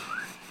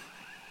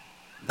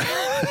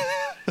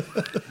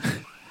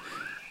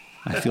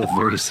 I feel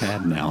very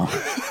sad now.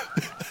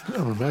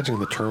 I'm imagining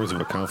the terms of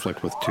a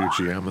conflict with two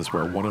GMs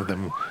where one of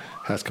them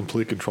has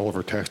complete control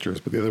over textures,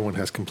 but the other one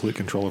has complete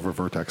control over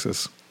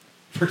vertexes.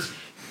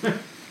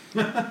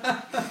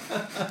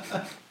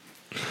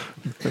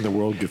 And the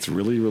world gets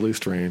really, really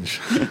strange.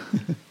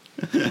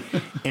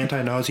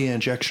 Anti-nausea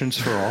injections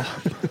for all.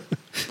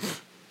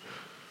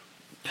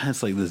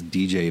 It's like this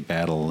DJ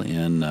battle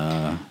in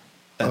that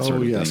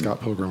sort of thing. Scott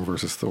Pilgrim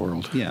versus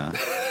Thorold. Yeah.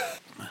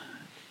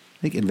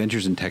 I think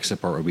Adventures in Tech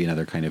Support would be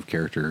another kind of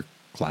character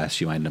class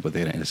you might end up with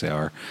in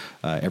SAR.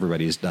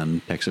 Everybody's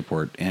done tech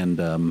support. And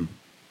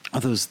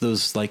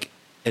those like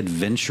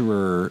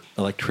adventurer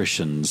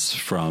electricians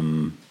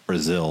from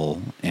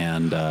Brazil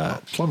and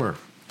Plumber.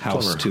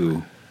 House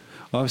 2.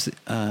 Well, obviously,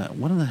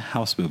 one of the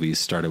House movies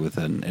started with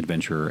an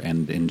adventurer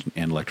and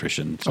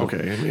electrician. So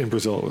Okay, in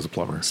Brazil it was a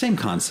plumber. same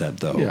concept,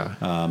 though. Yeah.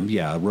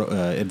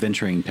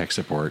 Adventuring tech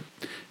support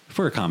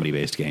for a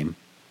comedy-based game.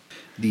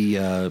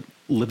 The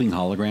living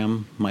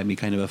hologram might be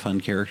kind of a fun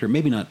character.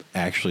 Maybe not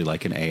actually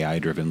like an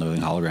AI-driven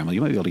living hologram.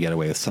 You might be able to get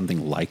away with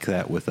something like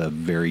that with a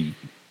very,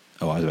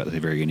 I was about to say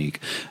very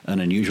unique, an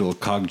unusual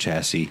cog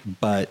chassis,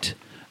 but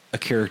a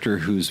character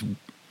who's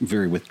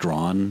very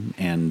withdrawn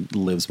and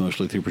lives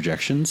mostly through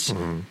projections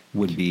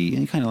would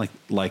be kind of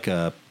like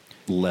a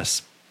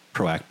less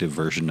proactive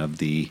version of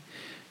the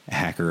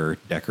hacker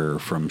Decker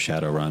from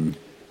Shadowrun.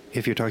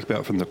 If you're talking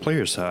about from the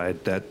player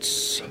side,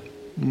 that's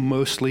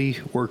mostly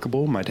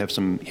workable. Might have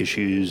some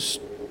issues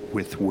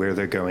with where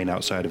they're going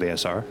outside of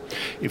ASR.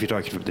 If you're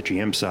talking from the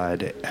GM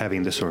side,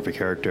 having this sort of a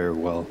character,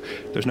 well,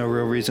 there's no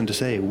real reason to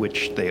say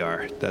which they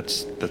are.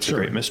 That's Sure.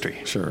 a great mystery.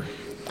 Sure.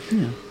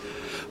 Yeah.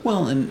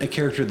 Well, and a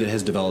character that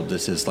has developed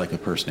this as like a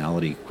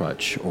personality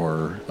crutch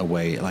or a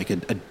way, like a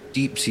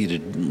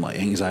deep-seated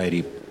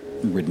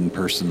anxiety-ridden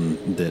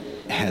person that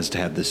has to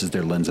have this as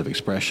their lens of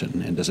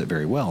expression and does it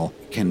very well,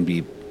 can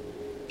be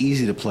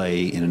easy to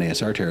play in an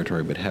ASR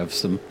territory, but have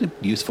some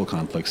useful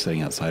conflicts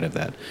sitting outside of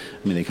that.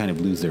 I mean, they kind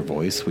of lose their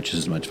voice, which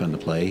is much fun to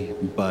play,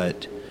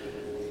 but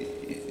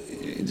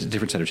it's a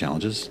different set of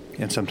challenges.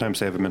 And sometimes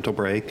they have a mental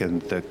break,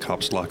 and the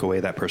cops lock away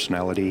that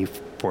personality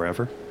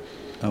forever.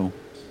 Oh.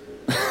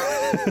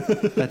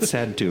 That's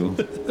sad, too.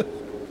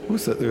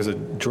 Who's that? There's a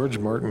George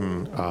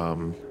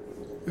Martin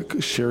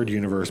shared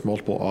universe,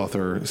 multiple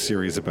author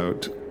series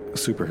about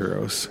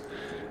superheroes.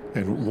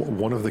 And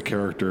one of the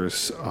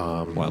characters...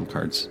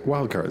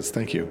 Wildcards,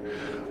 thank you.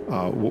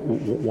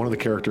 One of the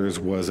characters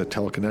was a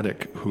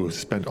telekinetic who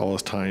spent all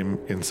his time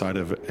inside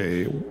of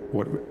a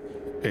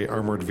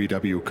armored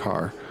VW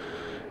car,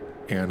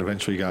 and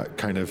eventually got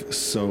kind of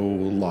so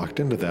locked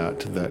into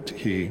that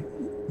he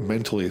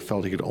mentally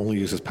felt he could only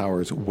use his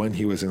powers when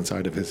he was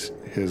inside of his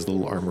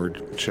little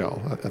armored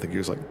shell. I think he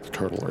was like the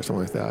turtle or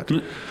something like that.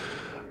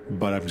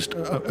 But I'm just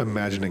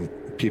imagining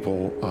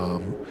people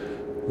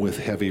with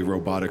heavy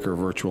robotic or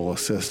virtual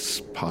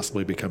assists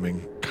possibly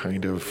becoming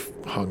kind of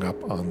hung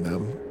up on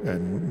them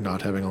and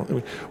not having...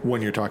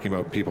 when you're talking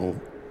about people...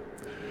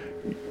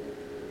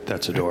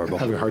 That's adorable.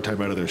 Having a hard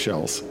time out of their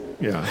shells.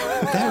 Yeah.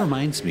 That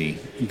reminds me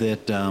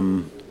that...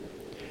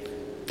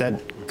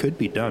 that could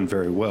be done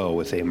very well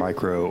with a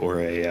micro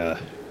or a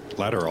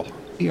lateral.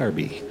 ERB.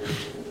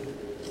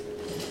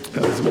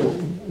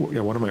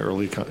 One of my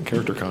early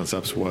character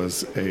concepts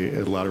was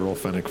a lateral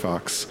fennec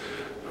fox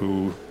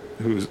who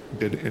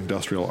did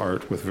industrial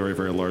art with very,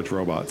 very large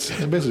robots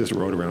and basically just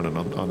rode around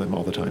on them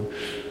all the time.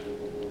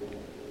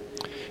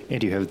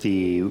 And you have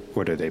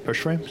what are they,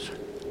 push frames?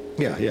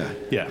 Yeah.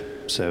 Yeah.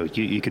 So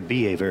you could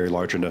be a very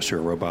large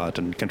industrial robot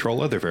and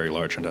control other very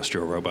large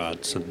industrial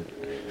robots, and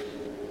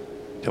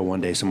until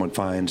one day someone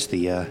finds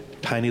the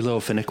tiny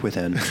little fennec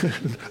within.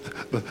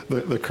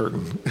 the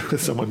curtain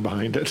with someone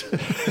behind it.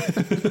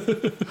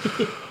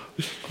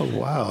 Oh,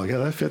 wow. Yeah,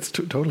 that fits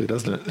totally,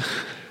 doesn't it?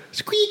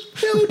 Squeak!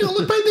 No, don't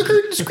look behind the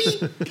curtain,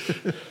 squeak!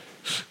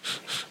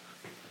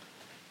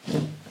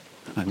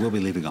 I will be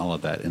leaving all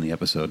of that in the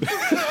episode.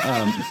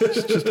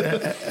 Just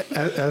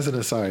as an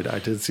aside, I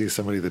did see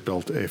somebody that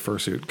built a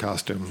fursuit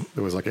costume.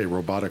 There was like a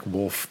robotic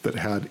wolf that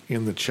had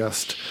in the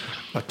chest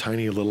a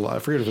tiny little, I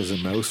forget if it was a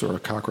mouse or a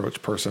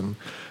cockroach person,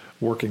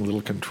 working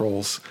little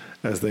controls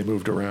as they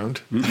moved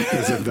around,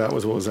 as if that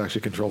was what was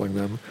actually controlling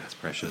them. That's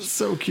precious.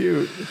 So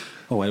cute.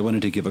 Oh, I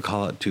wanted to give a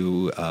call out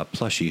to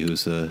Plushy,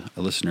 who's a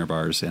listener of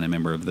ours and a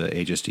member of the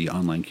HSD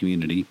online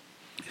community,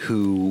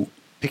 who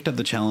picked up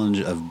the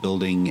challenge of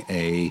building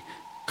a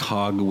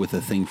cog with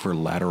a thing for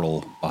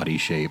lateral body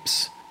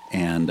shapes,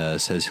 and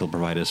says he'll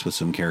provide us with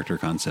some character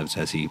concepts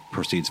as he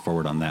proceeds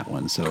forward on that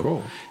one. So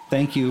cool.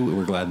 Thank you.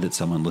 We're glad that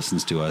someone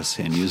listens to us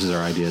and uses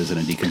our ideas in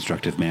a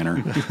deconstructive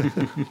manner.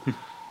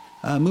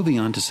 Moving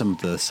on to some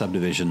of the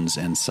subdivisions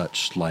and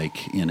such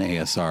like in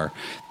ASR.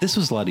 This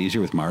was a lot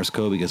easier with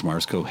MarsCo because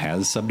MarsCo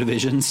has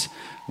subdivisions,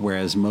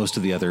 whereas most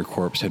of the other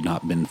corps have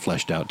not been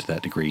fleshed out to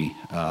that degree,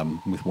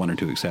 with one or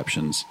two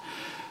exceptions.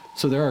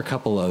 So there are a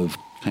couple of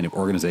kind of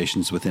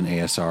organizations within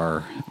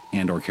ASR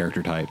and or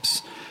character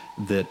types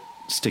that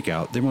stick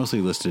out. They're mostly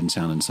listed in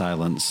Sound and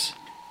Silence.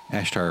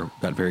 Ashtar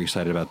got very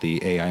excited about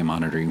the AI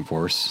Monitoring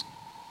Force.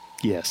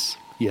 Yes,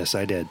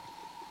 I did.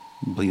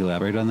 Will you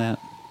elaborate on that?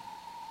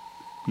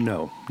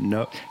 No.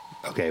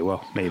 Okay,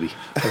 well, maybe.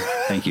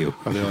 Thank you.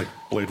 Are they like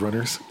Blade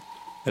Runners?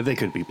 They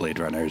could be Blade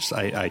Runners.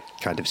 I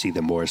kind of see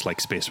them more as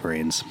like Space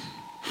Marines.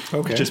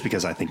 Okay. Just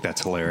because I think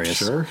that's hilarious.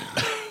 Sure.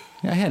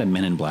 I had a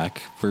Men in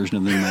Black version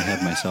of them in my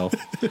head myself.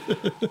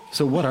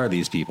 So what are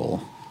these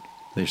people?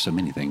 There's so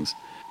many things.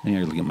 I need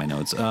to look at my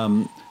notes.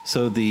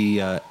 So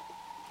the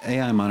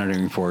AI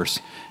Monitoring Force,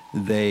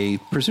 they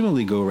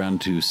presumably go around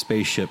to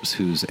spaceships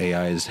whose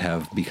AIs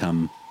have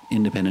become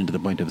independent to the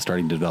point of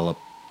starting to develop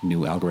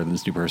new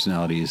algorithms, new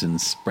personalities, and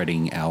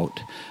spreading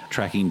out,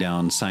 tracking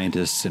down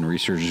scientists and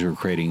researchers who are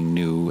creating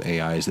new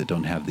AIs that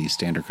don't have the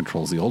standard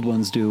controls the old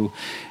ones do,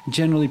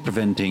 generally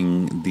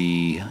preventing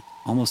the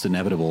almost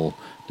inevitable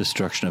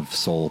destruction of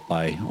Sol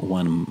by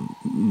one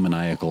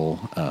maniacal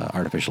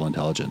artificial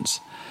intelligence.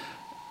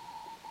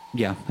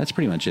 Yeah, that's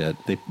pretty much it.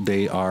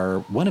 They are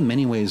one of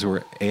many ways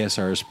where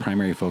ASR's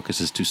primary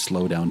focus is to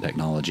slow down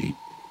technology.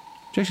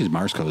 Which actually is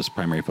MarsCo's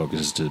primary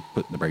focus is to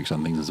put the brakes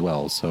on things as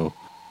well, so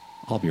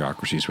all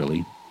bureaucracies,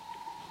 really.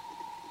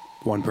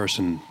 One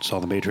person saw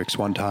the Matrix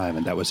one time,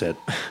 and that was it.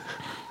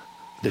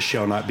 This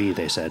shall not be,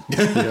 they said.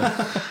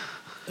 Yeah.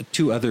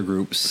 Two other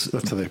groups.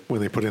 That's how when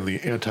they put in the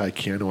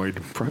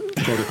anti-cyanoid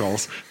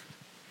protocols.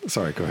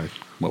 Sorry, go ahead.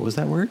 What was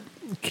that word?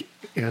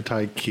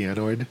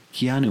 Anti-cyanoid.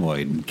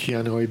 Keanuoid.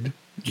 Cyanoid.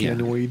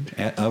 Cyanoid.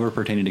 Yeah. Ever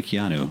pertaining to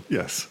Keanu.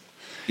 Yes.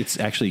 It's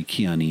actually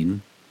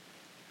Keanine.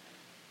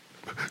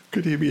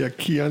 Could he be a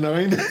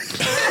Keanine?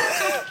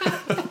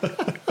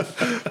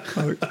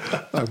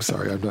 I'm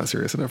sorry, I'm not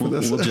serious enough for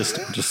this. We'll just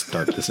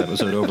start this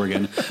episode over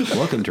again.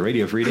 Welcome to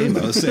Radio Free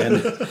Deimos.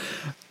 And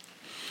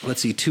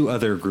let's see, two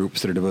other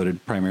groups that are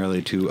devoted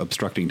primarily to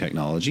obstructing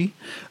technology.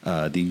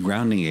 The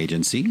Grounding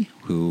Agency,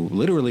 who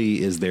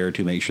literally is there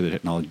to make sure the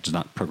technology does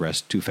not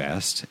progress too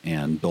fast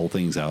and dole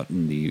things out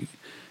in the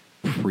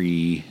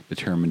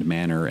predetermined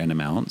manner and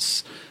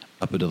amounts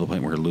up until the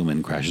point where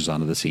Lumen crashes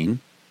onto the scene.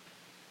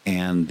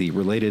 And the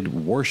related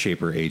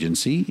Warshaper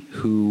Agency,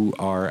 who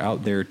are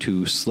out there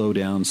to slow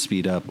down,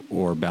 speed up,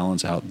 or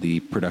balance out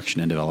the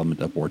production and development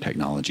of war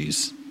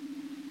technologies.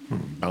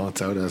 Balance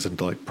out as in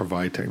to like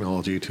provide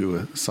technology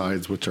to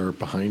sides which are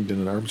behind in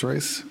an arms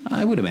race?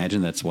 I would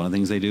imagine that's one of the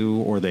things they do,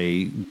 or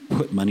they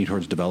put money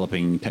towards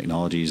developing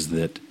technologies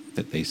that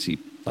they see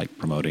like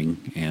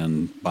promoting,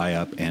 and buy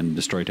up and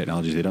destroy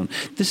technologies they don't.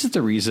 This is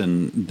the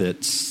reason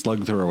that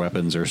slug thrower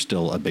weapons are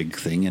still a big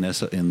thing in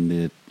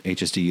the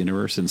HSD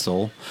universe in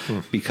Sol,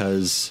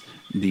 because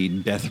the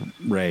death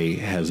ray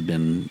has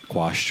been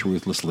quashed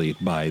ruthlessly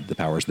by the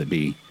powers that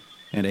be.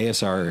 And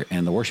ASR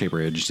and the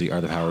Warshaper Agency are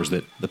the powers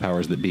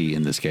that be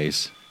in this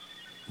case.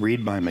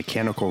 Read my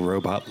mechanical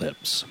robot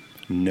lips.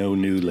 No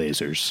new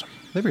lasers.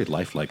 They're very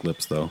lifelike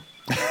lips, though.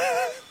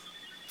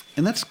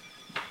 And that's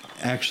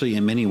actually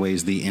in many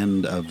ways the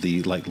end of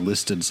the like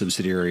listed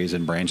subsidiaries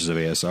and branches of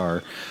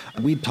ASR.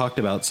 We'd talked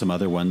about some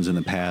other ones in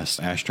the past.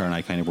 Ashtar and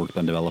I kind of worked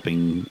on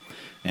developing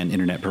an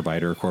internet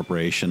provider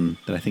corporation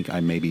that I think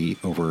I maybe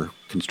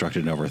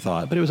over-constructed and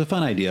overthought, but it was a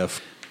fun idea of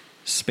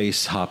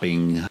space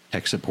hopping,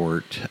 tech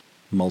support,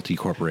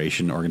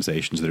 multi-corporation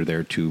organizations that are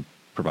there to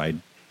provide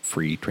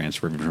free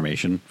transfer of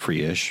information,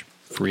 free-ish,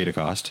 free at a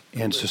cost.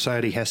 And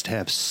society has to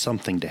have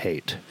something to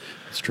hate.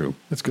 It's true.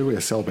 It's a good way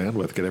to sell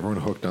bandwidth, get everyone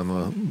hooked on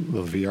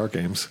the VR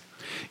games.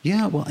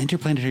 Yeah, well,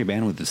 interplanetary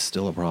bandwidth is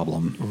still a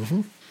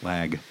problem.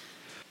 Lag.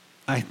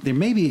 There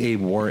may be a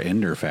war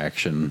ender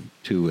faction,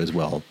 too, as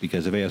well,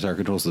 because if ASR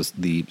controls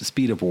the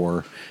speed of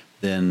war,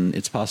 then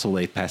it's possible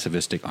a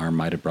pacifistic arm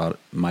might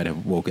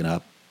have woken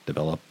up,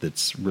 developed,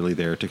 that's really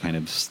there to kind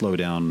of slow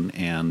down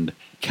and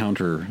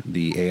counter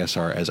the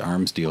ASR as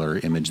arms dealer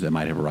image that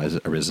might have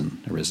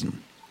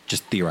arisen.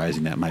 Just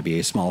theorizing that might be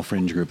a small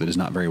fringe group that is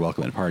not very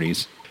welcome at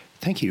parties.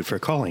 Thank you for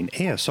calling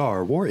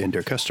ASR War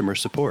Ender customer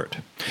support.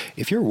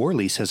 If your war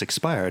lease has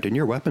expired and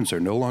your weapons are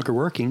no longer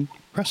working,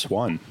 press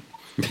 1.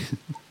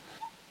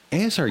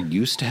 ASR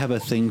used to have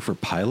a thing for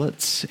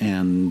pilots,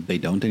 and they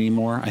don't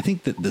anymore. I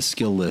think that the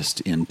skill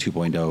list in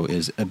 2.0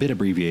 is a bit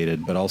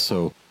abbreviated, but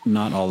also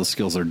not all the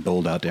skills are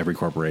doled out to every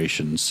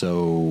corporation.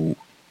 So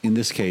in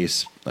this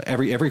case,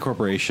 every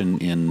corporation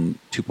in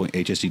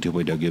HSD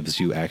 2.0 gives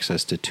you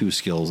access to 2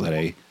 skills at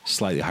a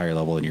slightly higher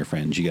level than your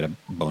friends. You get a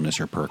bonus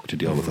or perk to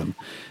deal with them.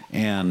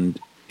 And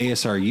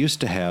ASR used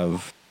to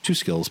have 2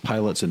 skills,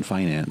 pilots and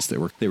finance,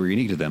 that were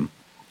unique to them.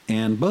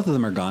 And both of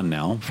them are gone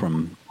now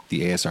from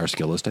the ASR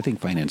skill list. I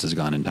think finance is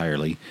gone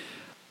entirely.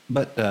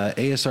 But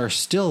ASR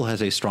still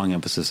has a strong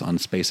emphasis on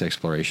space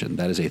exploration.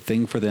 That is a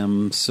thing for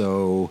them.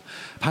 So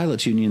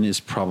Pilots Union is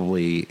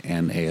probably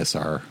an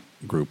ASR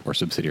group or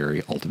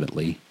subsidiary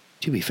ultimately.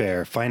 To be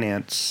fair,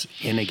 finance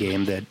in a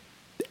game that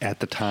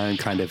at the time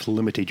kind of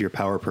limited your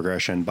power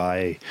progression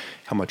by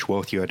how much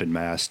wealth you had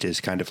amassed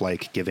is kind of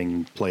like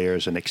giving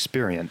players an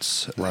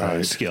experience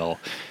skill.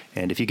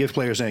 And if you give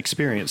players an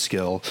experience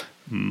skill,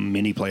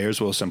 many players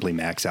will simply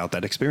max out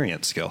that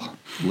experience skill.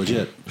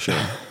 Legit, sure.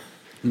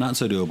 Not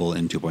so doable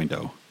in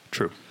 2.0.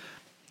 True.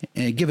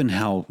 Given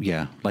how,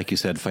 like you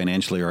said,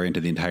 financially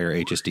oriented the entire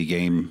HSD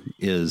game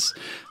is,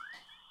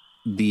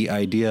 the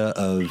idea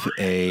of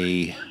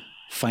a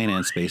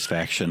finance-based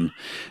faction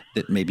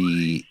that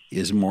maybe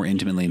is more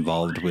intimately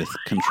involved with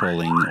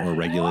controlling or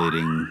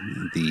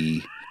regulating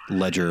the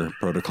ledger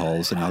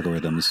protocols and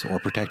algorithms, or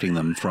protecting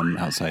them from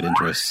outside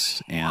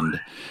interests, and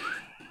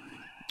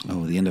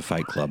the end of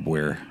Fight Club,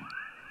 where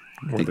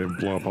they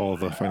blow up all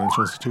the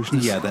financial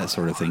institutions? Yeah, that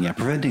sort of thing. Yeah,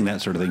 preventing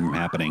that sort of thing from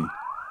happening.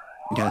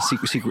 Yeah,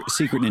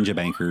 secret ninja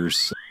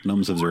bankers,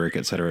 Gnomes of Zurich,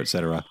 et cetera, et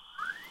cetera.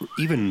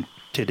 Even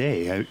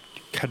today,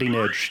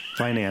 cutting-edge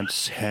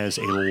finance has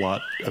a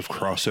lot of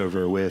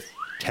crossover with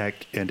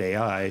tech and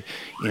AI.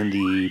 In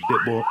the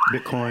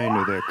Bitcoin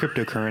or the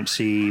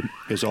cryptocurrency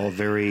is all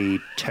very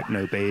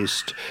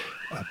techno-based.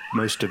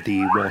 Most of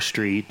the Wall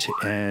Street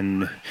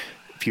and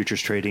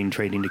futures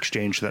trading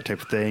exchange, that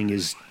type of thing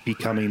is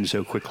becoming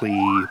so quickly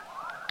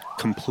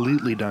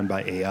completely done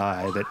by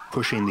AI that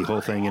pushing the whole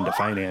thing into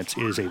finance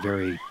is a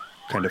very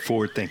kind of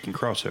forward-thinking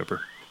crossover.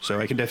 So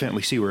I can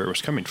definitely see where it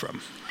was coming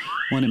from.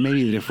 Well, and it may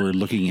be that if we're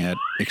looking at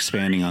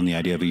expanding on the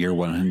idea of a year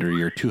 100,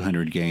 year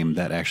 200 game,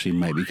 that actually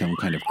might become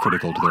kind of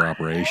critical to their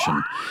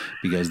operation,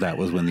 because that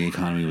was when the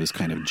economy was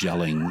kind of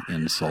gelling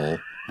in Sol,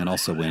 and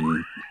also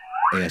when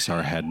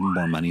ASR had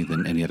more money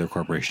than any other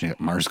corporation at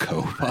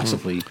Marsco,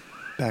 possibly.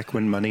 Back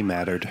when money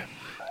mattered.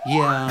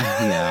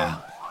 Yeah.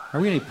 Are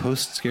we in a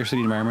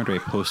post-scarcity environment or a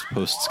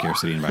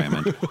post-scarcity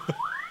environment?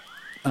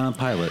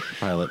 Pilot.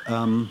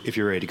 If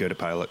you're ready to go to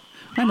Pilot.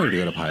 I'm ready to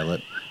go to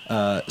Pilot.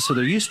 So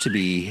there used to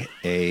be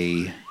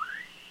a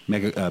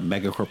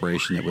mega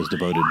corporation that was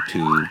devoted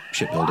to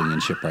shipbuilding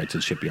and shipwrights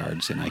and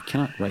shipyards, and I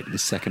cannot right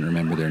this second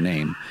remember their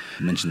name.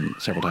 I mentioned them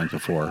several times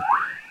before.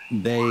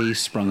 They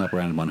sprung up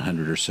around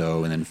 100 or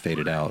so and then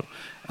faded out.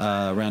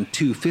 Around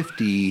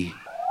 250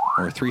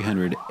 or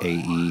 300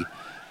 AE,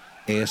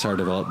 ASR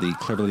developed the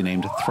cleverly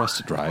named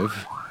Thrust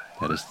Drive.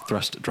 That is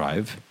Thrust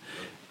Drive.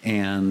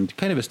 and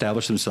kind of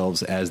established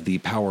themselves as the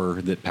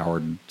power that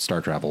powered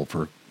star travel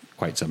for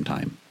quite some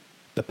time.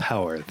 The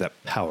power that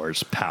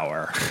powers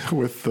power.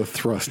 With the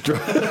thrust.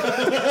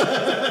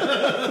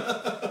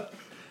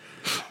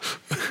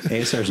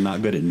 ASR's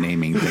not good at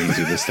naming things.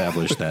 We've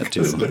established that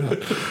too.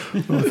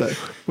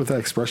 with that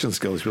expression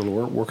skills,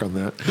 you'll work on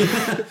that.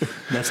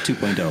 That's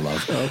 2.0,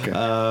 love.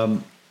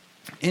 Okay.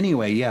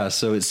 Anyway, yeah,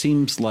 so it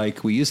seems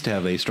like we used to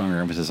have a stronger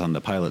emphasis on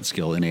the pilot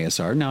skill in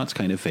ASR. Now it's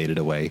kind of faded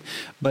away,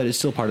 but it's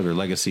still part of their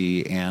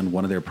legacy, and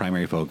one of their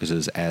primary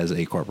focuses as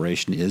a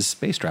corporation is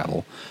space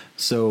travel.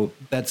 So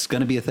that's going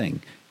to be a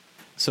thing.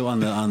 So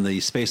on the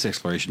space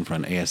exploration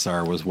front,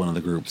 ASR was one of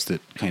the groups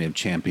that kind of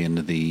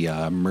championed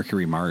the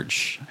Mercury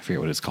March. I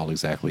forget what it's called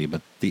exactly,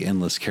 but the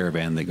endless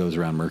caravan that goes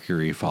around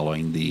Mercury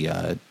following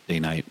the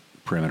day-night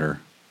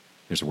perimeter.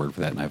 There's a word for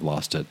that, and I've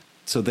lost it.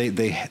 So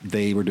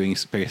they were doing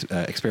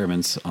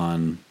experiments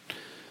on.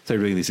 They're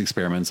doing these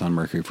experiments on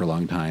Mercury for a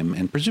long time,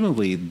 and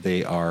presumably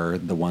they are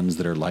the ones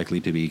that are likely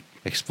to be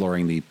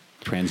exploring the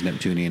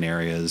trans-Neptunian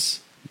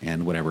areas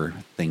and whatever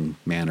thing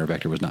man or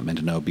vector was not meant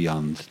to know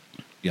beyond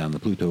the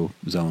Pluto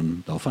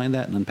zone. They'll find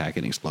that and unpack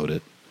it and explode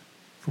it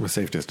From a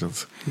safe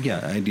distance. Yeah,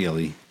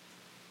 ideally.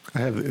 I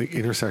have the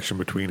intersection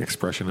between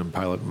expression and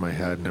pilot in my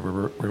head, and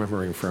I'm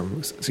remembering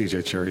from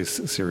C.J.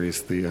 Cherry's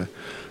series, the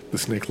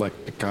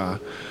snake-like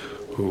Pika,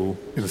 who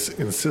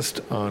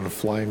insist on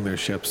flying their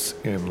ships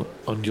in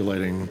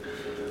undulating,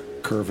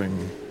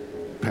 curving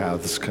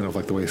paths, kind of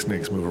like the way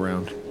snakes move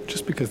around,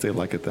 just because they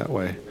like it that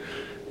way.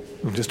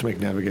 And just to make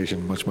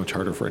navigation much, much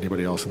harder for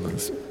anybody else in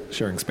the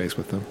sharing space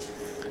with them.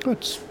 Well,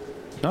 it's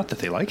not that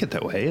they like it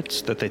that way,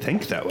 it's that they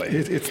think that way.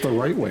 It's the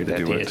right way to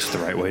do it. It's the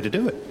right way to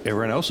do it.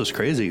 Everyone else is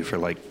crazy for,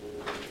 like,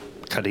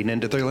 cutting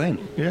into their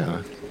lane.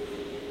 Yeah.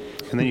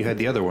 And then you had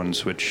the other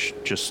ones, which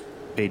just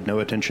paid no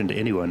attention to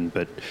anyone,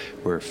 but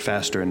were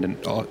faster and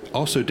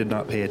also did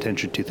not pay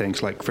attention to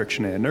things like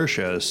friction and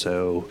inertia,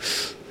 so...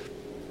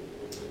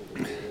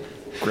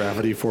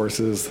 Gravity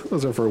forces,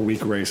 those are for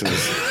weak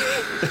races.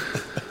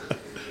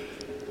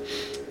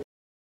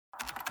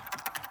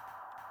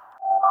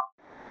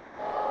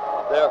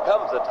 There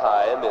comes a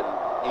time in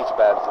each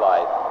man's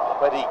life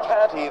when he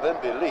can't even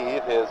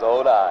believe his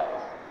own eyes.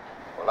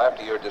 Well,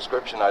 after your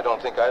description, I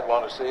don't think I'd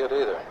want to see it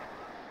either.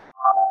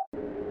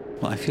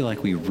 Well, I feel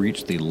like we've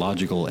reached the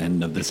logical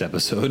end of this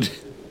episode.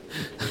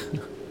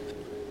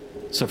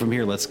 So from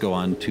here, let's go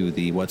on to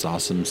the What's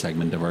Awesome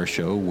segment of our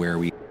show, where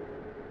we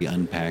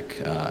unpack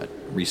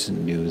recent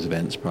news,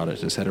 events,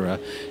 products, etc.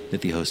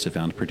 that the hosts have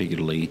found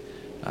particularly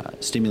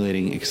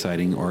stimulating,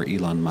 exciting, or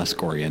Elon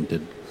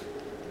Musk-oriented.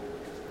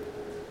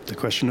 The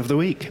question of the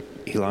week: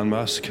 Elon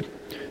Musk,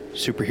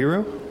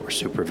 superhero or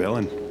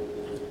supervillain?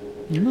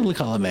 A little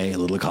column A, a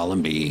little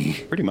column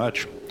B. Pretty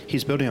much.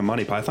 He's building a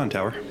Monty Python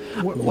tower.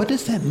 What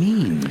does that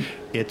mean?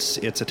 It's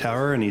a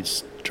tower, and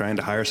he's trying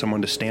to hire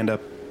someone to stand up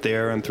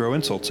there and throw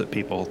insults at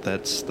people.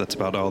 That's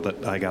about all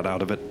that I got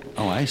out of it.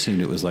 Oh, I assumed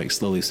it was like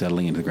slowly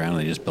settling into the ground and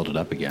they just built it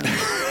up again.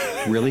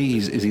 Really?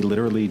 Is he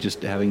literally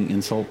just having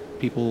insult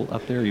people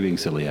up there? Or are you being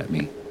silly at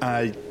me?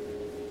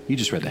 You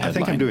just read the headline. I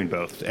think I'm doing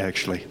both,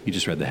 actually. You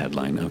just read the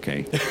headline.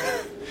 Okay.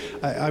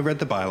 I read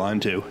the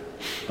byline, too.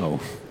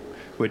 Oh.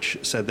 Which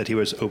said that he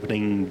was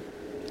opening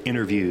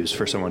interviews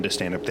for someone to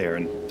stand up there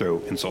and throw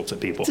insults at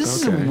people. This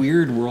is a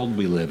weird world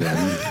we live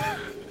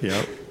in.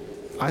 Yep.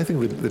 I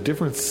think the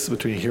difference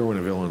between a hero and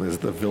a villain is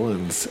the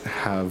villains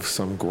have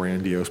some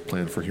grandiose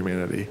plan for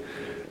humanity.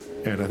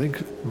 And I think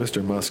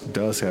Mr. Musk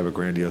does have a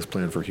grandiose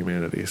plan for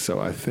humanity, so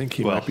I think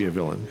he might be a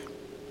villain.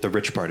 The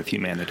rich part of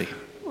humanity.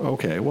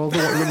 Okay, well,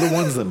 the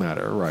ones that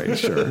matter, right,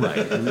 sure.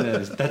 Right,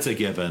 that's a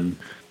given.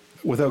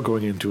 Without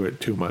going into it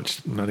too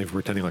much, not even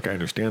pretending like I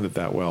understand it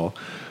that well,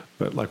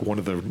 but like one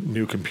of the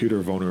new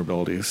computer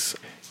vulnerabilities,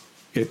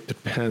 it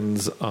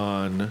depends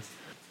on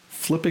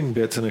flipping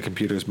bits in a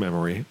computer's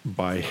memory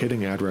by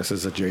hitting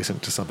addresses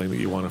adjacent to something that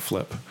you want to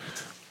flip.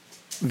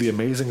 The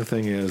amazing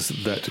thing is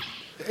that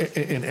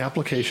an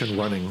application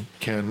running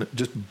can,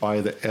 just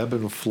by the ebb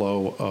and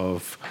flow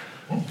of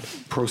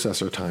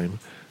processor time,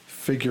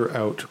 figure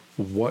out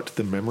what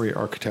the memory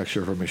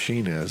architecture of a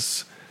machine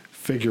is,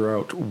 figure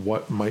out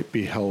what might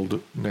be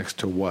held next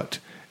to what,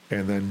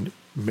 and then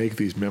make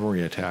these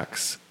memory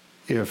attacks.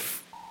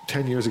 If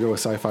 10 years ago a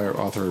sci-fi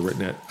author had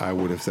written it, I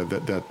would have said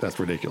that's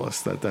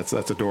ridiculous. That's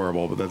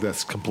adorable, but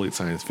that's complete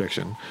science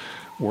fiction.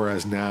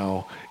 Whereas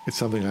now, it's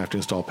something I have to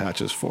install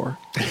patches for.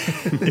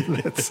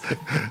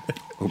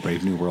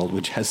 Brave New World,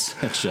 which has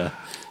such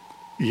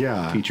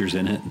features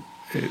in it.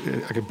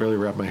 I could barely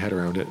wrap my head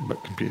around it, but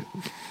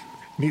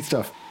neat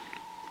stuff.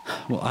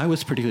 Well, I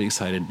was particularly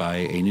excited by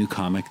a new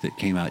comic that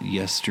came out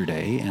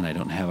yesterday, and I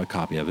don't have a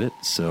copy of it,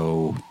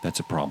 so that's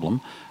a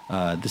problem.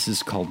 This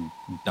is called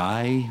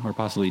Die, or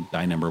possibly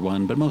Die Number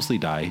 1, but mostly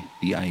Die,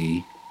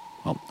 D-I-E.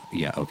 Well,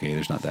 yeah, okay,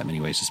 there's not that many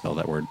ways to spell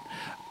that word.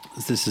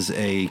 This is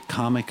a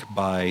comic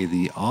by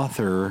the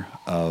author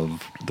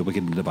of The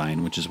Wicked and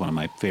Divine, which is one of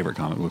my favorite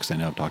comic books. I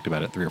know I've talked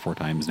about it 3 or 4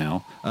 times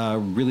now.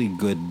 Really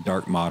good,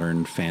 dark,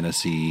 modern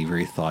fantasy,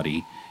 very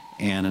thoughty.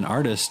 and an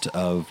artist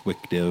of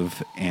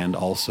Wicdiv, and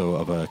also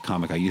of a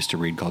comic I used to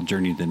read called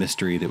Journey to the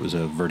Mystery that was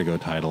a Vertigo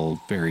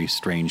title, very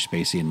strange,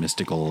 spacey, and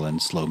mystical,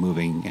 and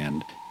slow-moving,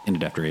 and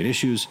ended after 8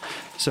 issues.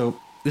 So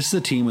this is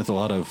a team with a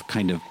lot of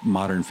kind of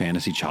modern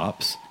fantasy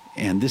chops,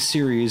 and this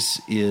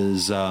series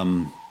is,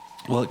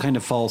 it kind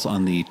of falls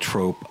on the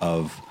trope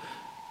of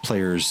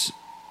players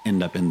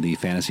end up in the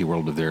fantasy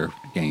world of their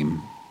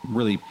game.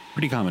 Really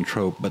pretty common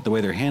trope, but the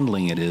way they're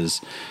handling it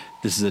is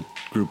this is a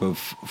group of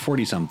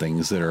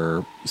 40-somethings that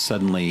are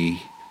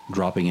suddenly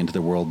dropping into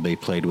the world they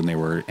played when they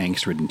were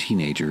angst-ridden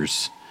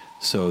teenagers.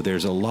 So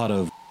there's a lot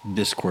of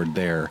discord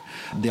there.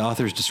 The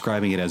author's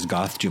describing it as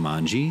goth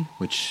Jumanji,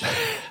 which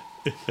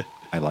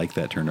I like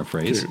that turn of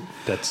phrase.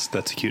 That's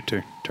a cute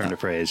turn of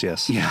phrase,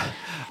 yes. Yeah.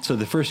 So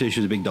the first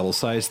issue is a big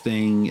double-sized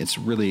thing. It's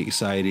really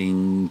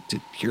exciting to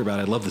hear about.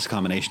 I love this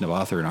combination of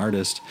author and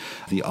artist.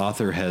 The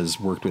author has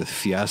worked with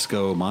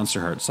Fiasco,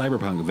 Monster Heart,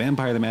 Cyberpunk,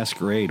 Vampire the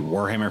Masquerade,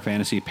 Warhammer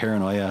Fantasy,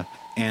 Paranoia,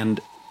 and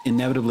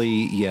inevitably,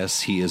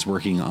 yes, he is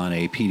working on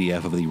a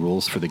PDF of the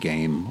rules for the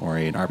game or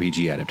an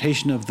RPG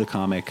adaptation of the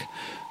comic.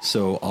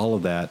 So all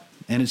of that.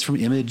 And it's from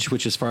Image,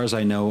 which as far as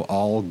I know,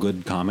 all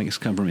good comics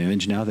come from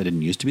Image now. That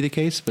didn't used to be the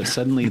case, but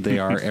suddenly they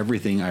are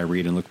everything I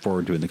read and look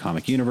forward to in the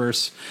comic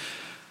universe.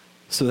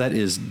 So that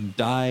is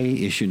Die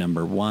issue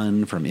number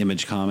 1 from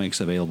Image Comics,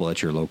 available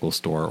at your local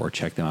store, or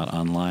check them out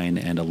online.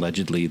 And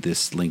allegedly a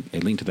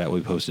link to that will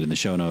be posted in the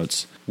show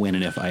notes when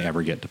and if I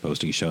ever get to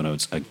posting show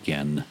notes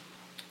again.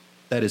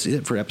 That is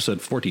it for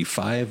episode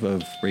 45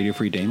 of Radio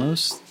Free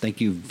Deimos. Thank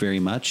you very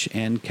much,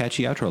 and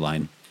catchy outro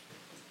line.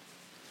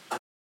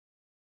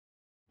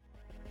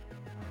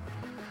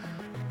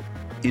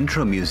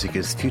 Intro music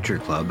is Future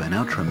Club and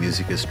outro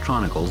music is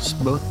Tronicles,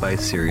 both by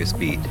Sirius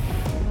Beat.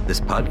 This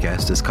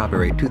podcast is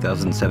copyright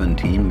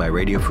 2017 by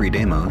Radio Free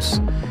Deimos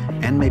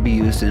and may be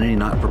used in any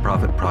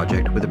not-for-profit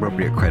project with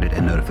appropriate credit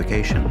and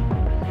notification.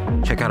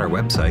 Check out our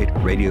website,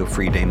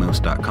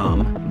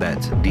 radiofreedeimos.com,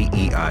 that's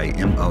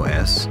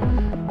DEIMOS,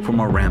 for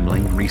more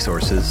rambling,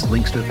 resources,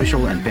 links to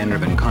official and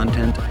fan-driven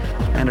content,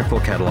 and our full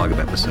catalog of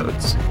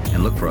episodes.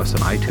 And look for us on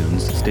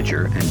iTunes,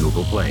 Stitcher, and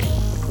Google Play.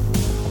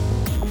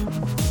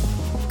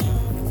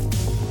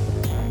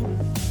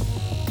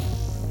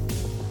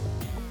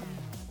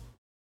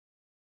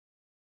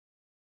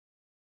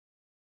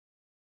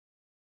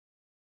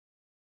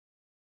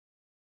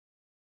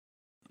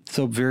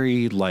 So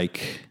very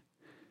like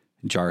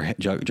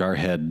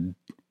jarhead,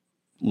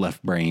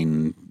 left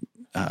brain,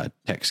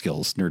 tech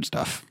skills, nerd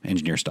stuff,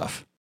 engineer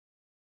stuff.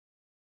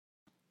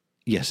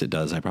 Yes, it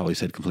does. I probably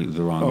said completely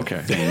the wrong thing.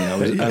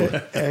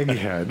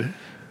 Egghead.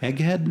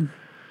 Egghead?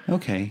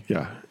 Okay.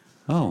 Yeah.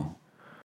 Oh.